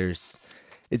 yeah,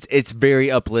 It's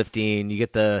very uplifting. You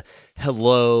get the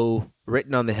hello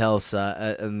written on the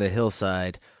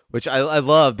hillside, which I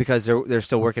love because they're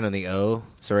still working on the O.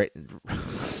 So right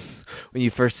when you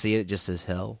first see it, it just says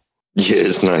hell. Yeah,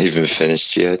 it's not even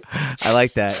finished yet. I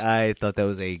like that. I thought that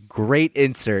was a great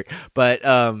insert. But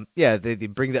yeah, they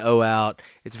bring the O out.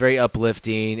 It's very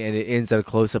uplifting, and it ends at a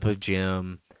close up of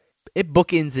Jim. It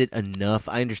bookends it enough.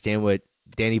 I understand what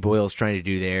Danny Boyle's trying to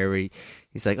do there.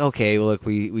 He's like, okay, well, look,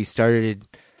 we started,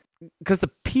 because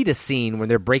the PETA scene when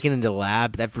they're breaking into the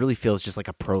lab, that really feels just like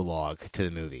a prologue to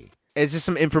the movie. It's just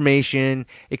some information.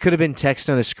 It could have been text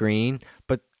on a screen,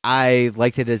 but I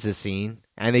liked it as a scene,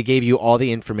 and they gave you all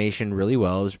the information really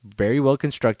well. It was very well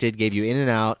constructed, gave you in and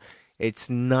out. It's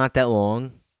not that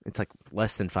long. It's like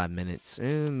less than 5 minutes,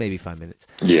 maybe 5 minutes.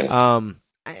 Yeah.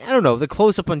 I don't know. The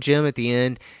close up on Jim at the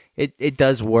end, it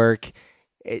does work.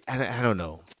 I don't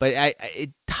know, but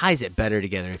it ties it better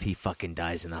together if he fucking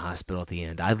dies in the hospital at the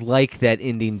end. I like that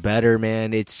ending better,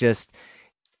 man. It's just,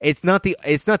 it's not the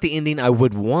ending I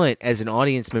would want as an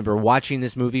audience member watching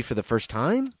this movie for the first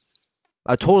time.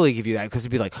 I'll totally give you that, because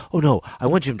it'd be like, oh no, I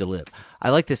want Jim to live.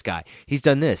 I like this guy. He's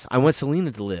done this. I want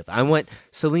Selena to live. I want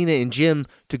Selena and Jim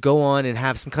to go on and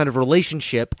have some kind of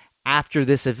relationship after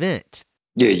this event.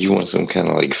 Yeah, you want some kind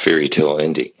of like fairy tale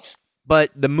ending.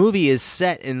 But the movie is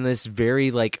set in this very,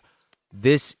 like,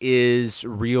 this is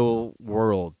real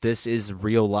world. This is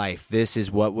real life. This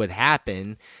is what would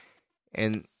happen.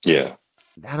 And yeah,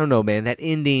 I don't know, man. That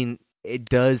ending, it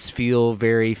does feel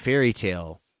very fairy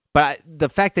tale. But the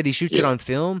fact that he shoots it on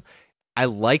film, I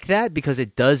like that because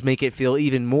it does make it feel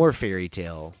even more fairy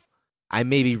tale. I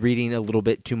may be reading a little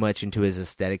bit too much into his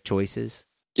aesthetic choices.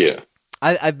 Yeah.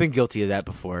 I've been guilty of that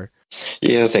before.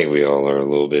 Yeah, I think we all are a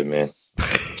little bit, man.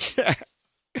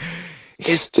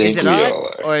 Is it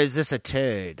art, or is this a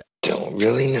turd? Don't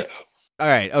really know. All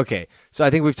right, okay. So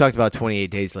I think we've talked about 28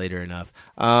 Days Later enough.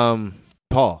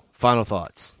 Paul, final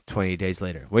thoughts. 28 Days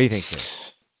Later. What do you think, sir?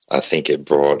 I think it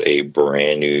brought a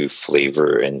brand new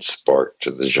flavor and spark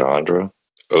to the genre.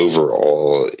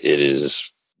 Overall, it is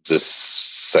the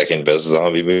second best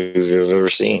zombie movie I've ever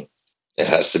seen.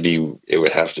 It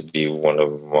would have to be one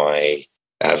of my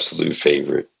absolute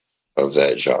favorite of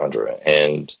that genre.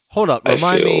 And hold up,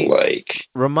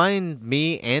 remind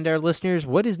me and our listeners,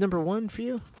 what is number one for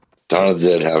you? Dawn of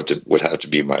the Dead would have to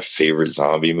be my favorite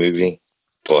zombie movie.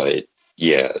 But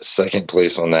yeah, second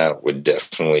place on that would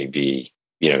definitely be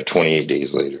 28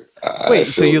 Days Later. Wait,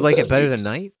 so you like it better than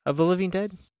Night of the Living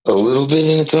Dead? A little bit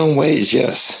in its own ways,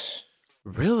 yes.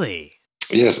 Really?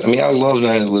 Yes. I mean, I love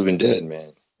Night of the Living Dead,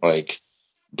 man. Like,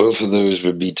 both of those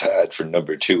would be tied for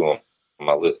number 2 on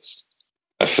my list.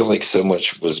 I feel like so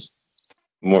much was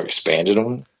more expanded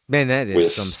on. Man, that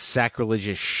is some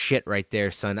sacrilegious shit right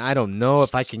there, son. I don't know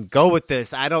if I can go with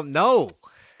this. I don't know.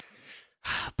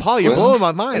 Paul, you're blowing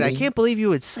my mind. I can't believe you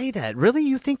would say that. Really?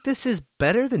 You think this is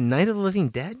better than Night of the Living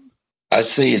Dead? I'd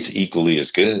say it's equally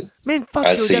as good. Man, fuck,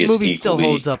 dude, that movie still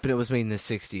holds up, and it was made in the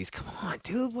 60s. Come on,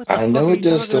 dude. What the fuck I know it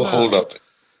does still about? hold up.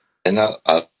 And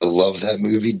I love that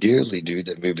movie dearly, dude.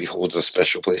 That movie holds a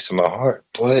special place in my heart.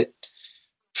 But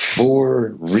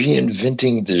for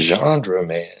reinventing the genre,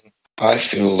 man, I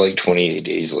feel like 28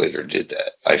 Days Later did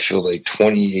that. I feel like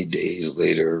 28 Days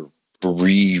Later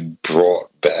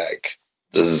brought back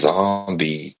the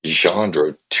zombie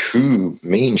genre to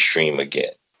mainstream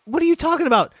again. What are you talking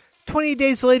about? 28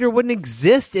 Days Later wouldn't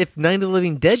exist if Night of the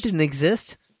Living Dead didn't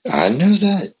exist. I know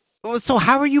that. So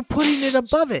how are you putting it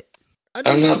above it?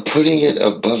 I'm not putting it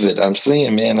above it. I'm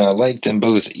saying, man, I like them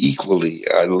both equally.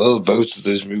 I love both of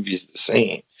those movies the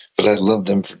same, but I love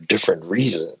them for different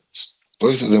reasons.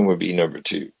 Both of them would be number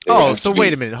 2. Oh, so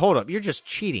wait a minute. Hold up. You're just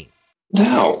cheating.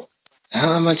 No.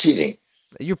 How am I cheating?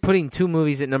 You're putting 2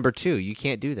 movies at number 2. You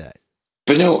can't do that.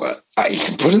 But no, I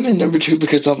can put them in number 2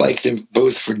 because I like them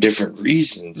both for different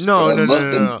reasons.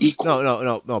 No,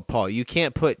 Paul. You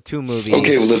can't put 2 movies.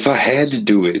 Okay, well, if I had to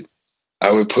do it,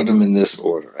 I would put them in this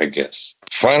order, I guess.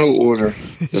 Final order,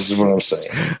 this is what I'm saying.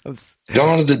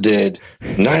 Dawn of the Dead,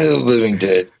 Night of the Living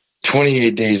Dead,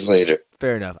 28 Days Later.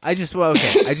 Fair enough. I just want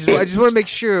to make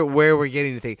sure where we're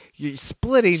getting the thing. You're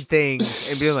splitting things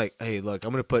and being like, hey, look,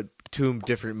 I'm going to put 2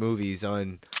 different movies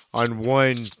on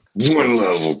one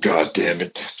level, God damn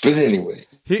it. But anyway.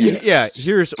 Yes. Yeah,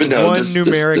 here's one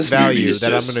numeric value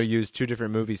that I'm going to use 2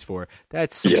 different movies for.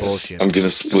 That's some bullshit. I'm going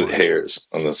to split hairs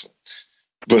on this one.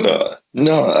 But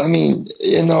no, I mean,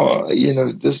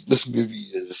 this movie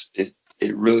is it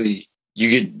really,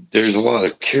 there's a lot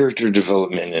of character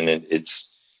development in it.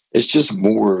 It's just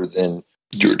more than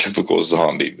your typical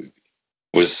zombie movie.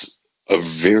 It was a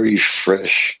very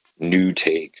fresh new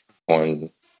take on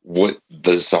what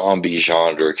the zombie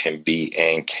genre can be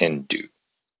and can do.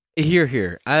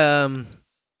 Here. Yeah,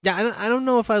 I don't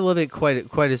know if I love it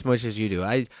quite as much as you do.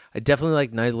 I definitely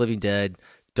like Night of the Living Dead,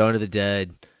 Dawn of the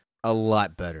Dead a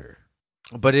lot better,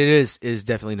 but it is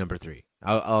definitely number 3.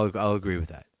 I'll agree with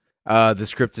that. The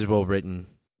script is well written.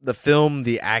 The film,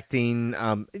 the acting,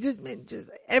 just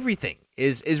everything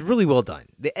is really well done.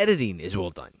 The editing is well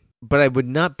done, but I would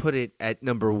not put it at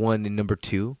number 1 and number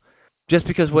 2, just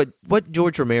because what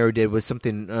George Romero did was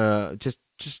something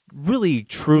just really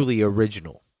truly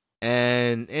original,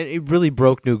 and it really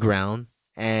broke new ground.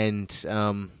 And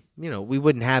we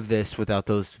wouldn't have this without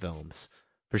those films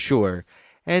for sure.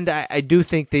 And I do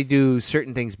think they do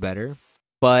certain things better,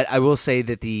 but I will say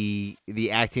that the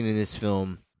acting in this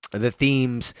film, the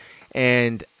themes,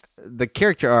 and the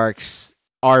character arcs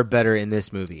are better in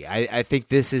this movie. I think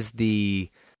this is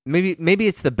maybe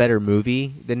it's the better movie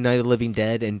than Night of the Living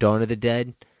Dead and Dawn of the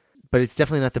Dead, but it's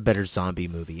definitely not the better zombie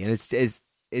movie, and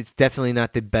it's definitely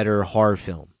not the better horror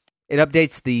film. It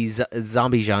updates the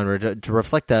zombie genre to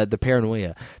reflect the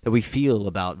paranoia that we feel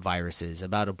about viruses,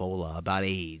 about Ebola, about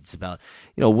AIDS, about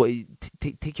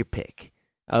take your pick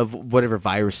of whatever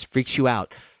virus freaks you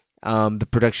out. The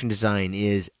production design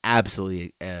is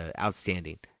absolutely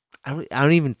outstanding. I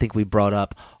don't even think we brought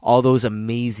up all those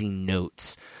amazing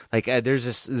notes. Like there's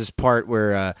this part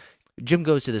where Jim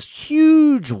goes to this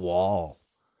huge wall,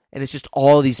 and it's just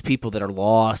all these people that are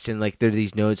lost, and like there are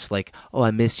these notes like, "Oh,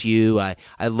 I miss you. I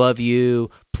love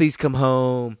you. Please come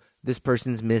home. This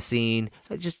person's missing."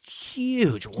 Just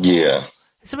huge wall. Yeah.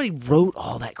 Somebody wrote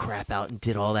all that crap out and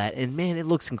did all that, and man, it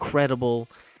looks incredible.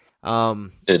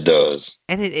 It does,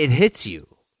 and it hits you,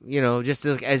 just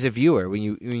as a viewer when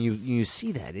you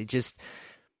see that. It just,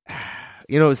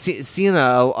 seeing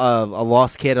a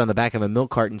lost kid on the back of a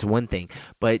milk carton's one thing,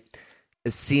 but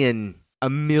seeing a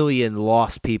million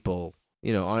lost people,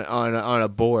 on a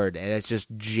board, and it's just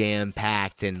jam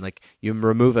packed, and like you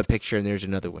remove a picture and there's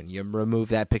another one, you remove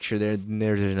that picture there and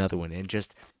there's another one, and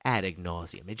just ad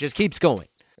nauseum. It just keeps going.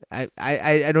 I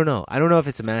don't know. I don't know if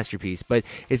it's a masterpiece, but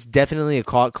it's definitely a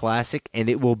cult classic, and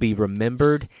it will be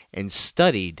remembered and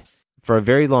studied for a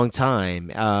very long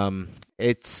time. I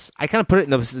kind of put it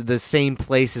in the same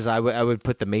place as I would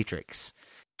put The Matrix.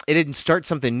 It didn't start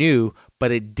something new, but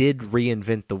it did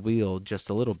reinvent the wheel just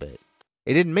a little bit.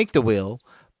 It didn't make the wheel,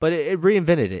 but it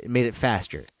reinvented it. It made it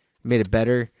faster. It made it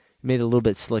better. It made it a little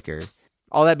bit slicker.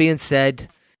 All that being said,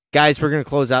 guys, we're going to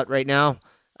close out right now.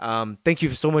 Thank you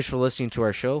so much for listening to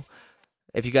our show.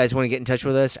 If you guys want to get in touch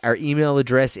with us, our email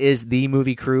address is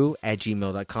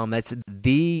themoviecrew@gmail.com. That's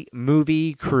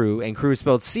themoviecrew, and crew is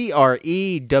spelled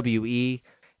CREWE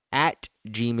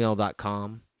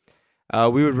 @gmail.com.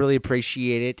 We would really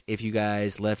appreciate it if you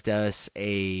guys left us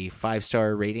a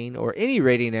 5-star rating, or any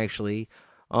rating actually,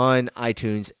 on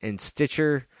iTunes and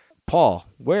Stitcher. Paul,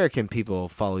 where can people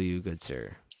follow you, good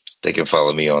sir? They can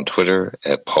follow me on Twitter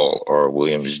at Paul R.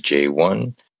 Williams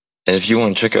J1. And if you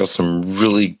want to check out some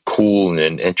really cool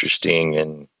and interesting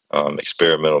and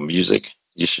experimental music,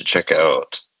 you should check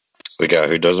out the guy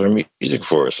who does our music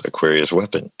for us, Aquarius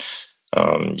Weapon.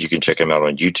 You can check him out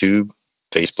on YouTube,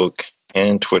 Facebook,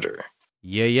 and Twitter.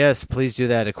 Yes, please do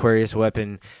that, Aquarius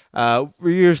Weapon. We're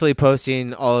usually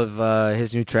posting all of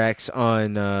his new tracks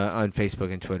on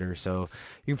Facebook and Twitter, so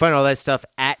you can find all that stuff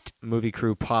at Movie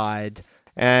Crew Pod.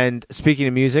 And speaking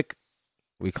of music,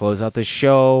 we close out the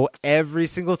show every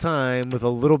single time with a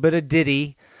little bit of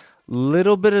ditty,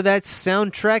 little bit of that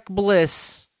soundtrack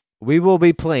bliss. We will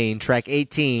be playing track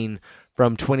 18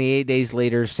 from 28 Days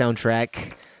Later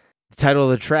soundtrack. The title of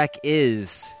the track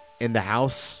is In the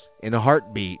House in a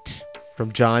Heartbeat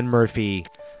from John Murphy.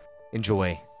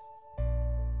 Enjoy.